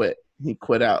he quit. He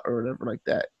quit out or whatever like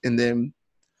that. And then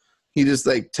he just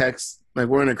like texts, like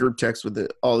we're in a group text with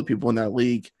all the people in that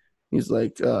league. He's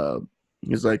like,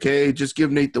 hey, just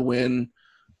give Nate the win,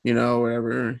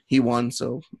 whatever. He won,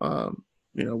 so do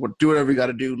whatever you got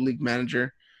to do, league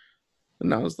manager.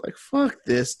 And I was like, fuck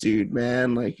this dude,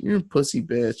 man. Like, you're a pussy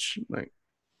bitch. Like,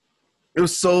 it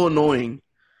was so annoying.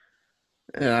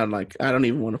 And I'm like, I don't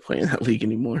even want to play in that league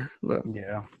anymore. But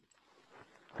Yeah.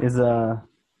 Is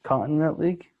Cotton in that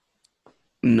league?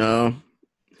 no.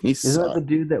 Is that the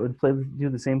dude that would do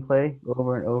the same play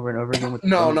over and over and over again?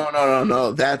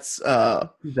 No. That's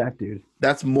who's that dude?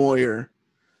 That's Moyer.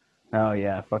 Oh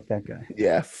yeah, fuck that guy.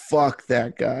 Yeah, fuck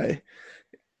that guy.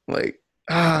 Like,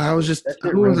 I was just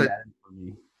who was it?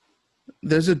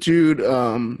 There's a dude,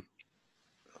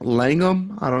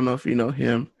 Langham. I don't know if you know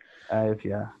him. Talked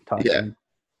to him.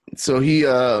 So he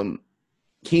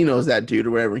knows that dude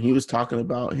or whatever. He was talking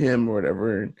about him or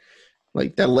whatever. And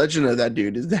like that legend of that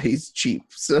dude is that he's cheap.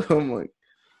 So I'm like,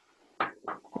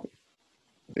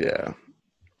 yeah,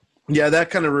 that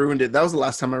kind of ruined it. That was the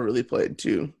last time I really played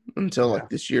too. Until like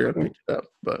this year, I picked it up.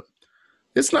 But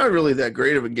it's not really that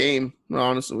great of a game,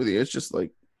 honestly with you. It's just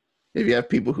like if you have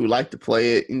people who like to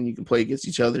play it and you can play against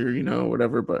each other,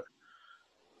 whatever. But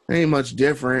it ain't much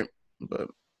different. But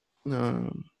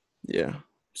yeah.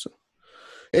 So,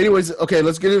 anyways, okay,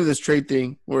 let's get into this trade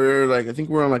thing. I think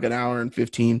we're on like an hour and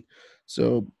 15.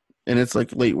 So, and it's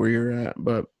like late where you're at,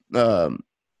 but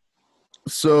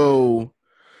so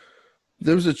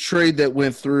there was a trade that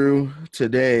went through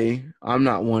today. I'm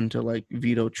not one to like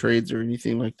veto trades or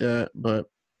anything like that, but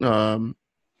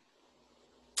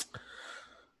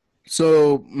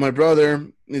so my brother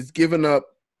is giving up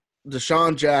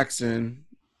Deshaun Jackson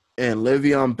and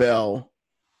Le'Veon Bell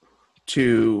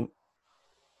to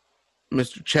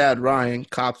Mr. Chad Ryan,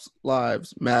 Cops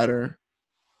Lives Matter,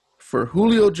 for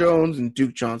Julio Jones and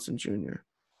Duke Johnson Jr.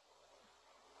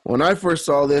 When I first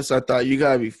saw this, I thought, you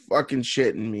gotta be fucking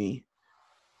shitting me.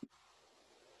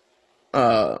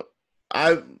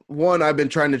 I've been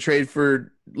trying to trade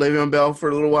for Le'Veon Bell for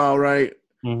a little while, right?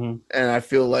 Mm-hmm. And I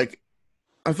felt like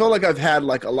I've had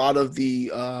like a lot of the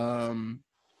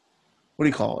what do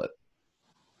you call it?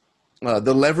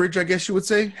 The leverage, I guess you would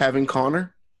say, having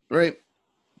Connor, right?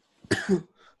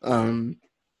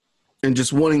 And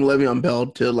just wanting Le'Veon Bell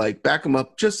to like back him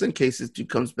up just in case this dude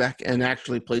comes back and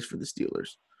actually plays for the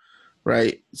Steelers,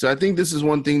 right? So I think this is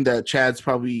one thing that Chad's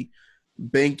probably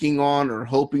banking on or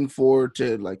hoping for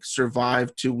to like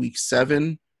survive to week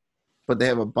 7, but they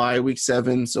have a bye week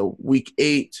 7, so week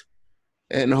 8,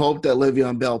 and hope that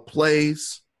Le'Veon Bell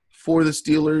plays for the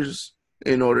Steelers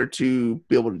in order to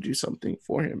be able to do something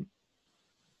for him.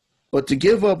 But to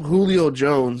give up Julio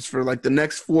Jones for like the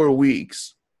next 4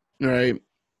 weeks, right?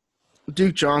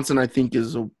 Duke Johnson, I think,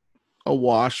 is a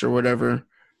wash or whatever.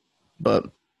 But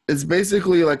it's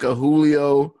basically like a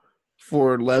Julio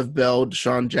for Lev Bell,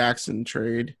 Deshaun Jackson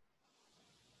trade.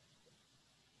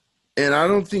 And I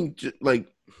don't think,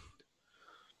 like,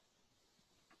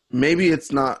 maybe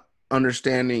it's not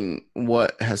understanding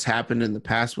what has happened in the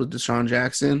past with Deshaun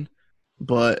Jackson,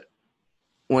 but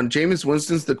when Jameis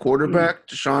Winston's the quarterback,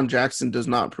 Deshaun Jackson does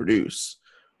not produce,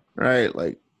 right?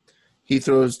 Like he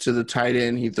throws to the tight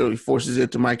end, he forces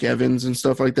it to Mike Evans and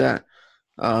stuff like that.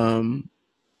 So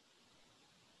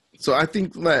I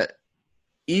think that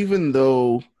even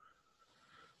though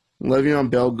Le'Veon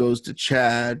Bell goes to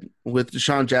Chad with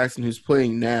Deshaun Jackson, who's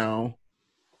playing now,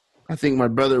 I think my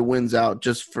brother wins out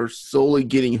just for solely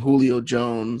getting Julio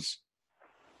Jones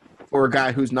for a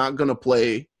guy who's not going to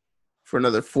play for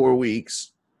another 4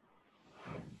 weeks,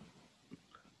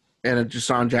 and a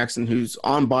Deshaun Jackson who's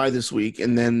on bye this week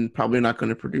and then probably not going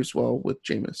to produce well with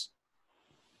Jameis.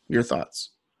 Your thoughts?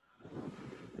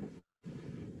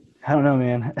 I don't know,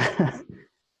 man.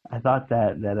 I thought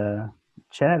that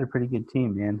Chad had a pretty good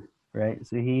team, man. Right?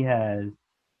 So he had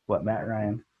Matt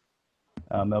Ryan,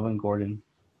 Melvin Gordon,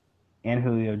 and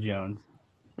Julio Jones.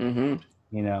 Mm-hmm.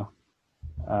 You know,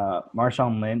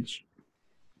 Marshawn Lynch,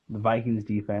 the Vikings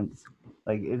defense.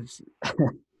 Like it's, I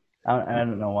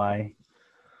don't know why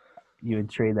you would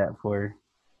trade that for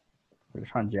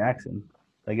Deshaun Jackson.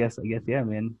 I guess yeah,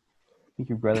 man. I think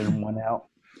your brother won out.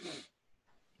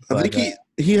 I think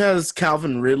he has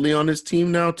Calvin Ridley on his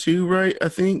team now too, right? I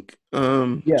think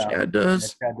yeah, Chad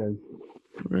does. Yeah, Chad does.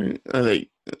 Right. I think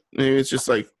maybe it's just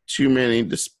like too many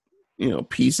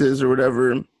pieces or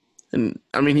whatever. And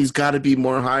I mean he's got to be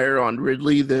more higher on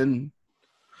Ridley than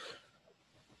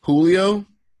Julio.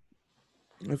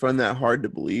 I find that hard to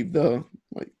believe though.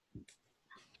 Like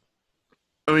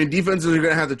I mean defenses are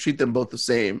gonna have to treat them both the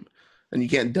same. And you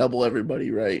can't double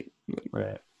everybody, right?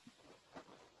 Right.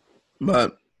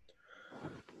 But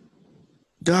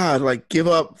God, like give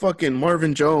up fucking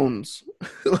Marvin Jones.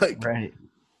 Like right.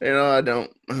 I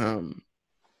don't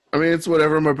I mean it's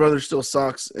whatever. My brother still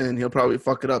sucks and he'll probably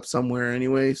fuck it up somewhere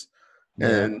anyways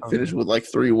and finish with like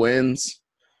 3 wins.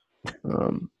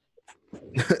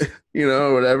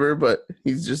 Whatever, but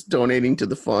he's just donating to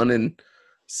the fun and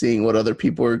seeing what other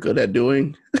people are good at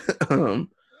doing. But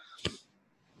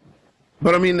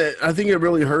I mean I think it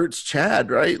really hurts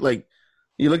Chad, right? Like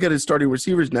you look at his starting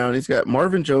receivers now, and he's got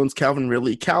Marvin Jones, Calvin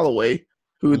Ridley, Callaway,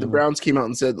 who the Browns came out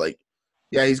and said, like,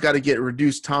 yeah, he's got to get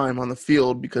reduced time on the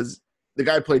field because the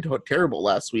guy played terrible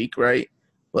last week, right?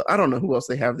 But I don't know who else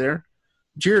they have there.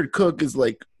 Jared Cook is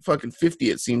like fucking 50,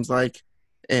 it seems like,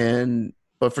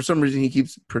 but for some reason he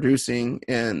keeps producing,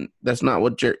 and that's not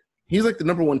what he's like the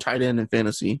number 1 tight end in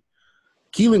fantasy.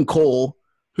 Keelan Cole,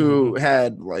 who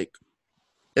had like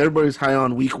everybody's high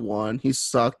on week 1. He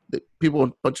sucked. A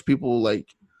bunch of people like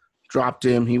dropped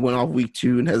him. He went off week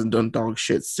 2 and hasn't done dog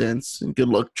shit since. And good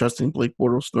luck trusting Blake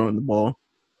Bortles throwing the ball.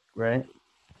 Right.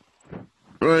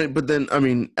 Right. But then, I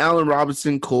mean, Allen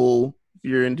Robinson, Cole, if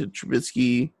you're into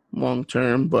Trubisky long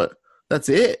term, but that's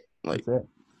it. Like, that's it.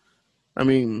 I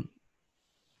mean,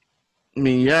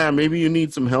 yeah, maybe you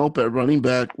need some help at running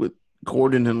back with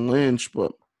Gordon and Lynch,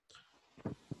 but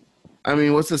I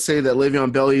mean, what's to say that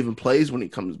Le'Veon Bell even plays when he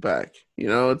comes back?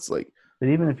 It's like. But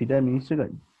even if he did, I mean, you still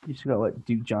got what,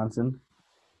 Duke Johnson?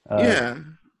 Yeah.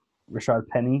 Rashard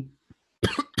Penny.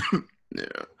 Yeah.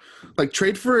 Like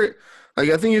trade for. Like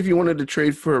I think if you wanted to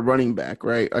trade for a running back,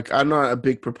 right? Like I'm not a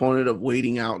big proponent of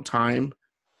waiting out time,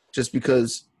 just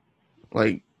because,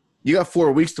 like, you got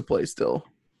 4 weeks to play still.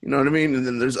 You know what I mean? And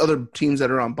then there's other teams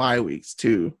that are on bye weeks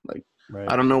too. Like. Right.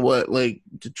 I don't know what like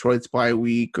Detroit's bye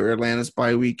week or Atlanta's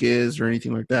bye week is or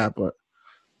anything like that, but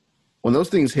when those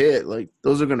things hit, like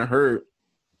those are gonna hurt.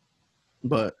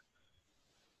 But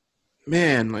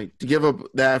man, like to give up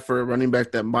that for a running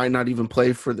back that might not even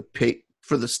play for the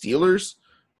Steelers,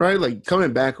 right? Like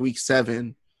coming back week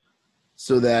 7,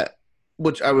 so that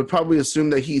which I would probably assume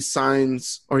that he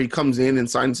signs or he comes in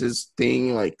and signs his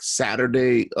thing like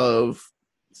Saturday of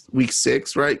week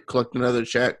 6, right? Collect another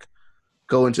check.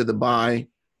 Go into the bye,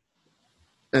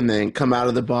 and then come out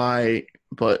of the bye,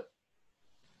 but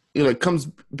comes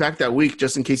back that week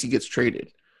just in case he gets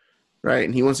traded, right?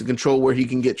 And he wants to control where he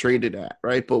can get traded at,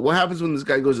 right? But what happens when this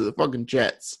guy goes to the fucking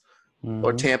Jets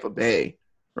or Tampa Bay,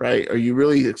 right? Are you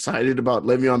really excited about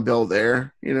Le'Veon Bell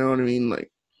there? You know what I mean?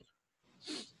 Like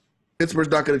Pittsburgh's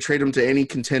not going to trade him to any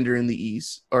contender in the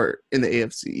East or in the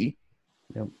AFC.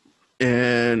 Yep.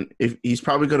 And if he's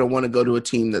probably going to want to go to a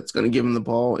team that's going to give him the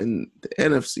ball in the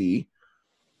NFC,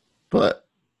 but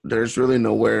there's really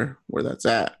nowhere where that's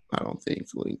at, I don't think,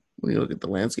 when you look at the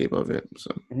landscape of it.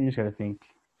 So and you just got to think,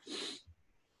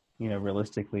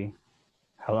 realistically,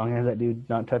 how long has that dude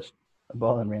not touched a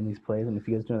ball and ran these plays? And if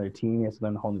he goes to another team, he has to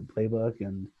learn a whole new playbook.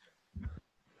 And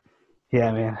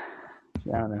yeah, man,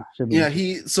 I don't know.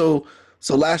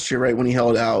 So last year, right when he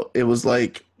held out, it was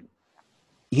like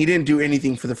he didn't do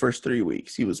anything for the first 3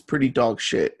 weeks. He was pretty dog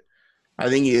shit. I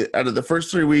think out of the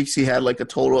first 3 weeks, he had like a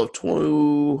total of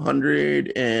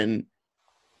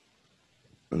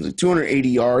 280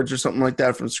 yards or something like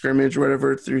that from scrimmage or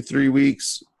whatever through 3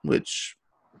 weeks, which,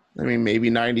 I mean, maybe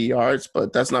 90 yards,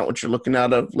 but that's not what you're looking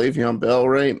at of Le'Veon Bell,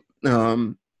 right?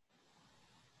 Because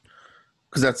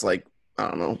that's like, I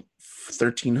don't know,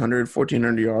 1,300,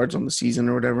 1,400 yards on the season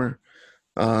or whatever.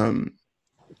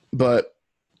 But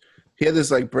he had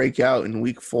this like breakout in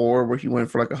week 4 where he went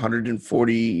for like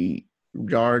 140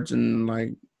 yards and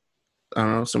like, I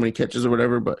don't know, so many catches or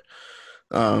whatever. But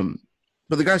the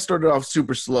guy started off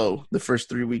super slow the first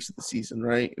 3 weeks of the season,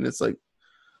 right? And it's like,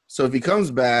 so if he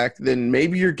comes back, then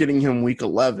maybe you're getting him week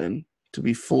 11 to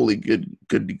be fully good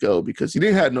to go, because he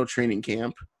didn't have no training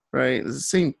camp, right? It's the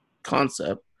same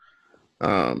concept.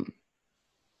 And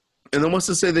then what's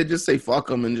to say they just say fuck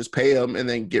him and just pay him and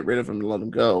then get rid of him and let him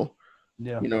go,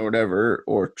 whatever,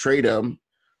 or trade him,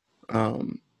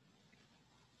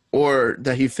 or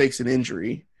that he fakes an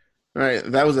injury, right?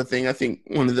 That was a thing. I think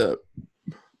one of the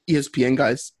ESPN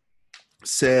guys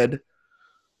said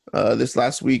this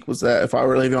last week was that if I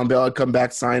were Le'Veon Bell, I'd come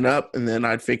back, sign up, and then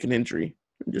I'd fake an injury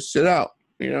and just sit out,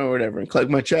 whatever, and collect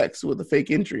my checks with a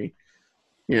fake injury,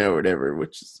 whatever,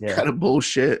 which is kind of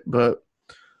bullshit. But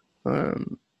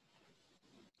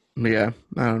yeah,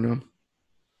 I don't know.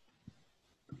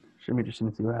 Should be interesting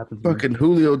to see what happens. Fucking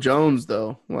Julio Jones,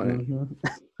 though. Like,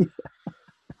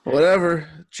 whatever.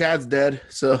 Chad's dead,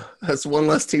 so that's one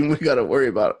less team we got to worry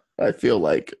about. I feel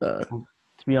like. To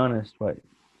be honest,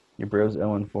 your bro's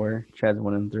 0-4, Chad's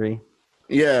 1-3.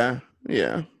 Yeah.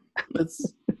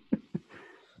 It's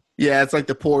it's like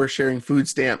the poor sharing food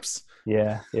stamps.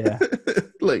 Yeah.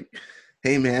 Like,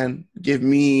 hey man, give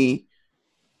me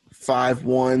 5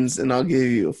 ones and I'll give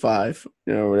you a 5,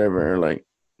 whatever. Like,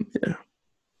 yeah.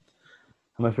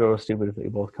 I'm gonna feel real stupid if they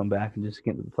both come back and just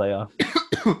get into the playoffs.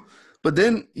 But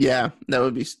then, that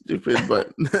would be stupid.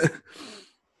 But,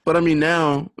 but I mean,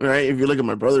 now, right? If you look at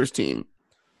my brother's team,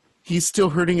 he's still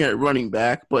hurting at running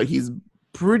back, but he's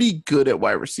pretty good at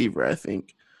wide receiver, I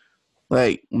think.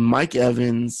 Like Mike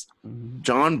Evans,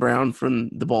 John Brown from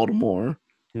the Baltimore.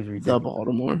 But he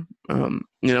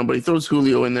throws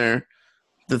Julio in there.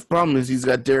 The problem is he's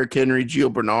got Derrick Henry,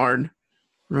 Gio Bernard,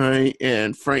 right,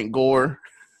 and Frank Gore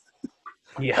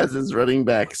as his running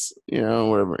backs,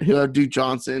 whatever. He'll have Duke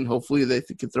Johnson. Hopefully they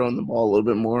can throw in the ball a little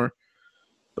bit more.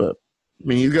 But, I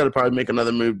mean, he's got to probably make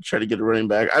another move to try to get a running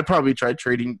back. I'd probably try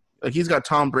trading. Like, he's got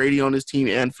Tom Brady on his team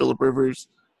and Phillip Rivers.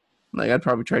 Like, I'd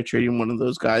probably try trading one of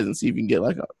those guys and see if you can get,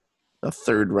 like, a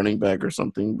third running back or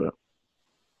something. But,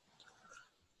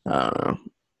 I don't know.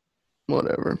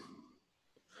 Whatever.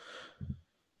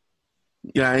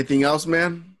 Yeah, anything else,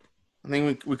 man? I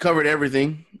think we covered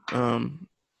everything.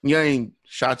 You got any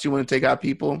shots you want to take out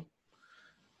people?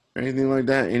 Or anything like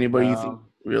that? Anybody you think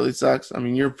really sucks? I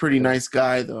mean, you're a pretty nice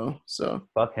guy, though. So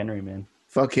fuck Henry, man.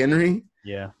 Fuck Henry?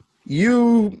 Yeah.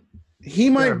 He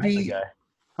might be. I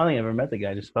don't think I ever met the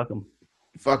guy. Just fuck him.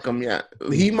 Fuck him, yeah.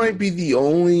 He might be the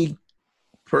only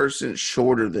person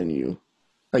shorter than you.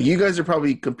 Like, you guys are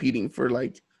probably competing for,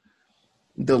 like,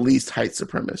 the least height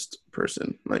supremacist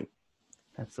person. Like,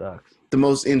 that sucks. The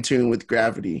most in tune with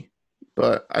gravity.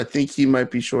 But I think he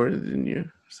might be shorter than you.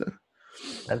 So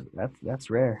that's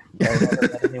rare. I've never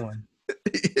met anyone.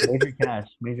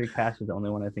 Major Cash is the only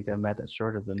one I think I've met that's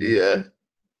shorter than me. Yeah.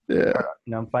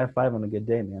 I'm 5'5" on a good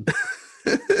day, man.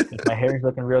 If my hair's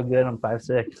looking real good, I'm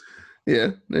 5'6".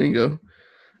 Yeah, there you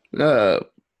go.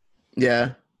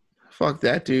 Yeah. Fuck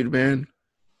that dude, man.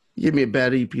 He gave me a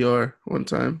bad EPR one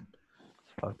time.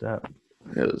 It's fucked up.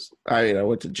 I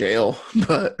went to jail,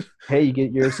 but hey, you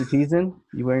get your OCPs in?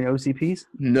 You wearing OCPs?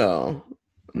 No.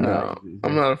 I'm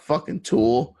not a fucking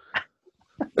tool.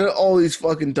 All these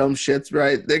fucking dumb shits,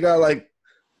 right? They got like,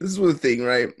 this is the thing,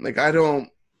 right? Like,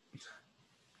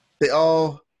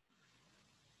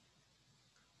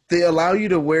 they allow you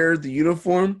to wear the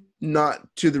uniform,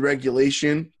 not to the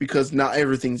regulation, because not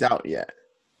everything's out yet.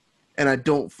 And I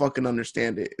don't fucking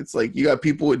understand it. It's like you got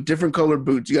people with different colored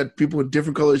boots. You got people with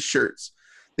different colored shirts.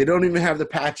 They don't even have the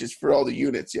patches for all the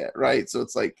units yet, right? So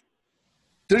it's like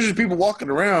there's just people walking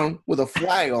around with a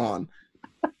flag on.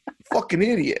 Fucking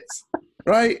idiots,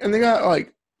 right? And they got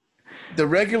like the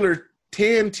regular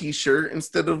tan T-shirt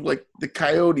instead of like the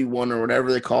coyote one or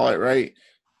whatever they call it, right?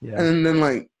 Yeah. And then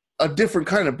like a different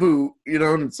kind of boot,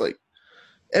 and it's like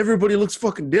everybody looks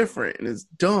fucking different and it's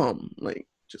dumb. Like,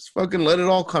 just fucking let it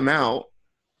all come out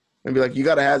and be like, you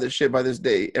got to have this shit by this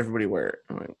day. Everybody wear it.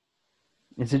 I'm like,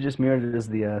 is it just mirrored as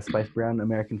the Spice Brown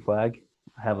American flag?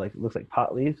 Have like, it looks like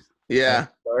pot leaves. Yeah.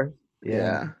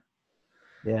 Yeah.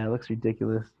 Yeah, it looks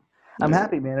ridiculous. I'm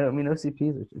happy, man. I mean,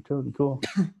 OCPs are totally cool.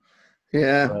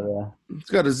 Yeah. But, It's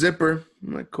got a zipper.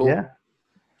 I'm like, cool. Yeah.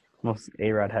 Most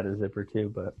A-Rod had a zipper too,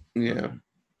 but Yeah.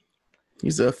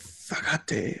 He's a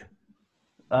fagate.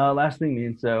 last thing,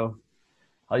 man. So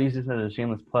I'll use this as a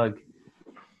shameless plug.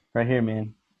 Right here,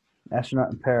 man.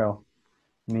 Astronaut Apparel.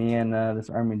 Me and this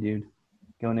army dude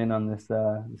going in on this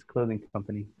this clothing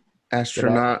company.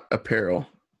 Astronaut Apparel.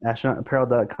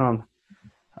 AstronautApparel.com.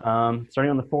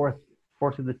 Starting on the 4th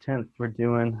to the 10th, we're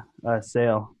doing a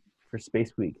sale for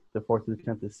Space Week. The 4th to the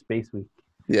 10th is Space Week.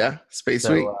 Yeah, Space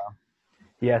Week.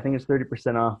 Yeah, I think it's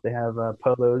 30% off. They have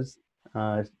polos,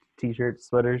 t-shirts,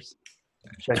 sweaters.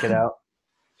 Check it out.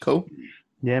 Cool.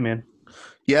 Yeah, man.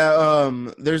 Yeah,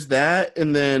 there's that,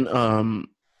 and then I'll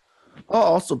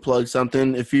also plug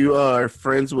something. If you are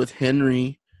friends with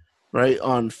Henry, right,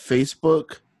 on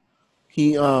Facebook,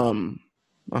 he I'll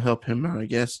help him out, I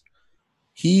guess.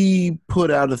 He put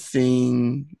out a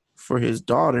thing for his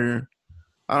daughter.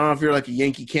 I don't know if you're like a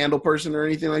Yankee Candle person or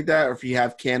anything like that, or if you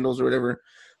have candles or whatever,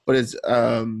 but it's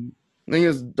I think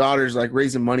his daughter's like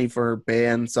raising money for her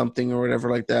band, something or whatever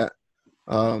like that.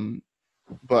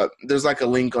 But there's like a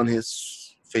link on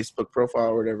his Facebook profile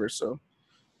or whatever. So,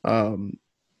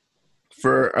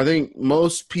 for I think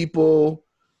most people,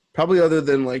 probably other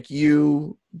than like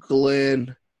you,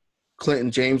 Glenn, Clint,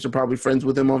 and James are probably friends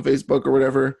with him on Facebook or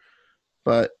whatever.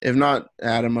 But if not,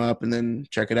 add him up and then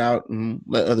check it out and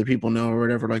let other people know or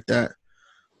whatever like that.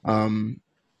 I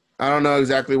don't know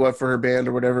exactly what for her band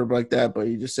or whatever like that, but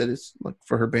he just said it's like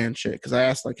for her band shit. Because I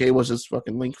asked like, hey, what's this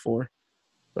fucking link for?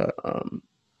 But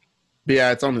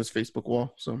yeah, it's on his Facebook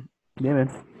wall. So yeah,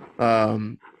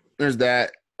 man. There's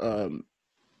that.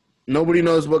 Nobody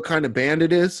knows what kind of band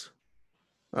it is.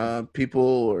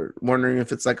 People are wondering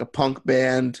if it's like a punk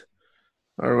band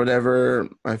or whatever.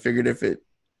 I figured if it's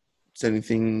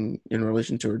anything in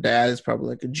relation to her dad, it's probably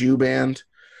like a Jew band.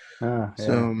 Yeah,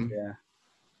 so yeah.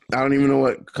 I don't even know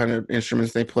what kind of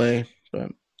instruments they play,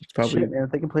 but it's probably. Shit, man,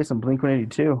 if they can play some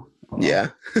Blink-182. Yeah.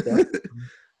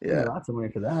 Yeah. Lots of money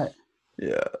for that.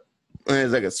 Yeah.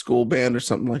 It's like a school band or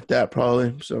something like that,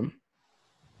 probably. So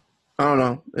I don't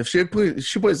know. If she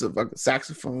plays a fucking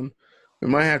saxophone, we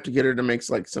might have to get her to make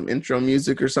like some intro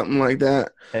music or something like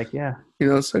that. Heck yeah. You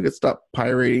know, so I could stop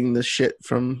pirating the shit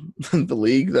from the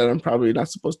league that I'm probably not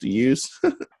supposed to use.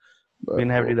 We're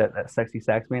gonna have her do that sexy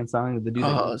sax man song with the dude.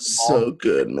 Oh, so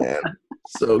good, man.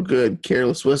 So good.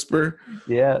 Careless Whisper.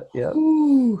 Yeah.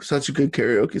 Ooh, such a good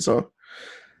karaoke song.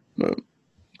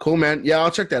 Cool, man. Yeah,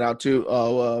 I'll check that out too.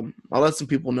 I'll let some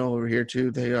people know over here too.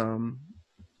 They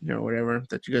whatever,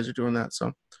 that you guys are doing that.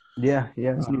 So yeah,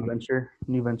 it's a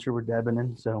new venture we're dabbing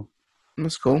in. So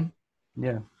that's cool.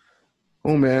 Yeah.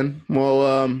 Oh man.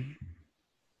 Well,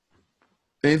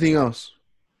 anything else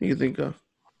you can think of?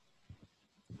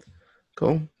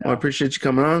 Cool. Well, I appreciate you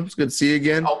coming on. It's good to see you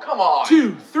again. Oh, come on.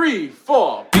 2, 3,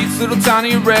 4. Pete's little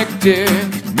tiny erected.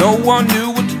 No one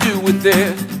knew what to do with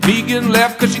it. Vegan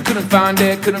left cause she couldn't find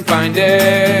it.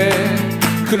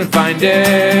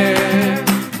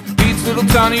 Pete's little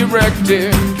tiny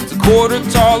erected. It's a quarter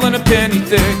tall and a penny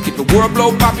thick. If it were a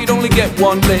blow pop, you'd only get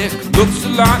one lick. Looks a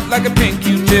lot like a pink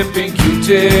Q-tip.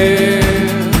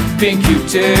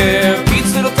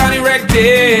 Pete's little tiny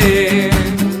erected.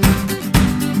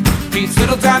 Pete's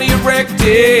little tiny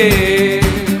erected.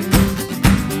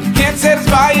 Can't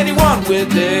satisfy anyone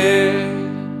with it.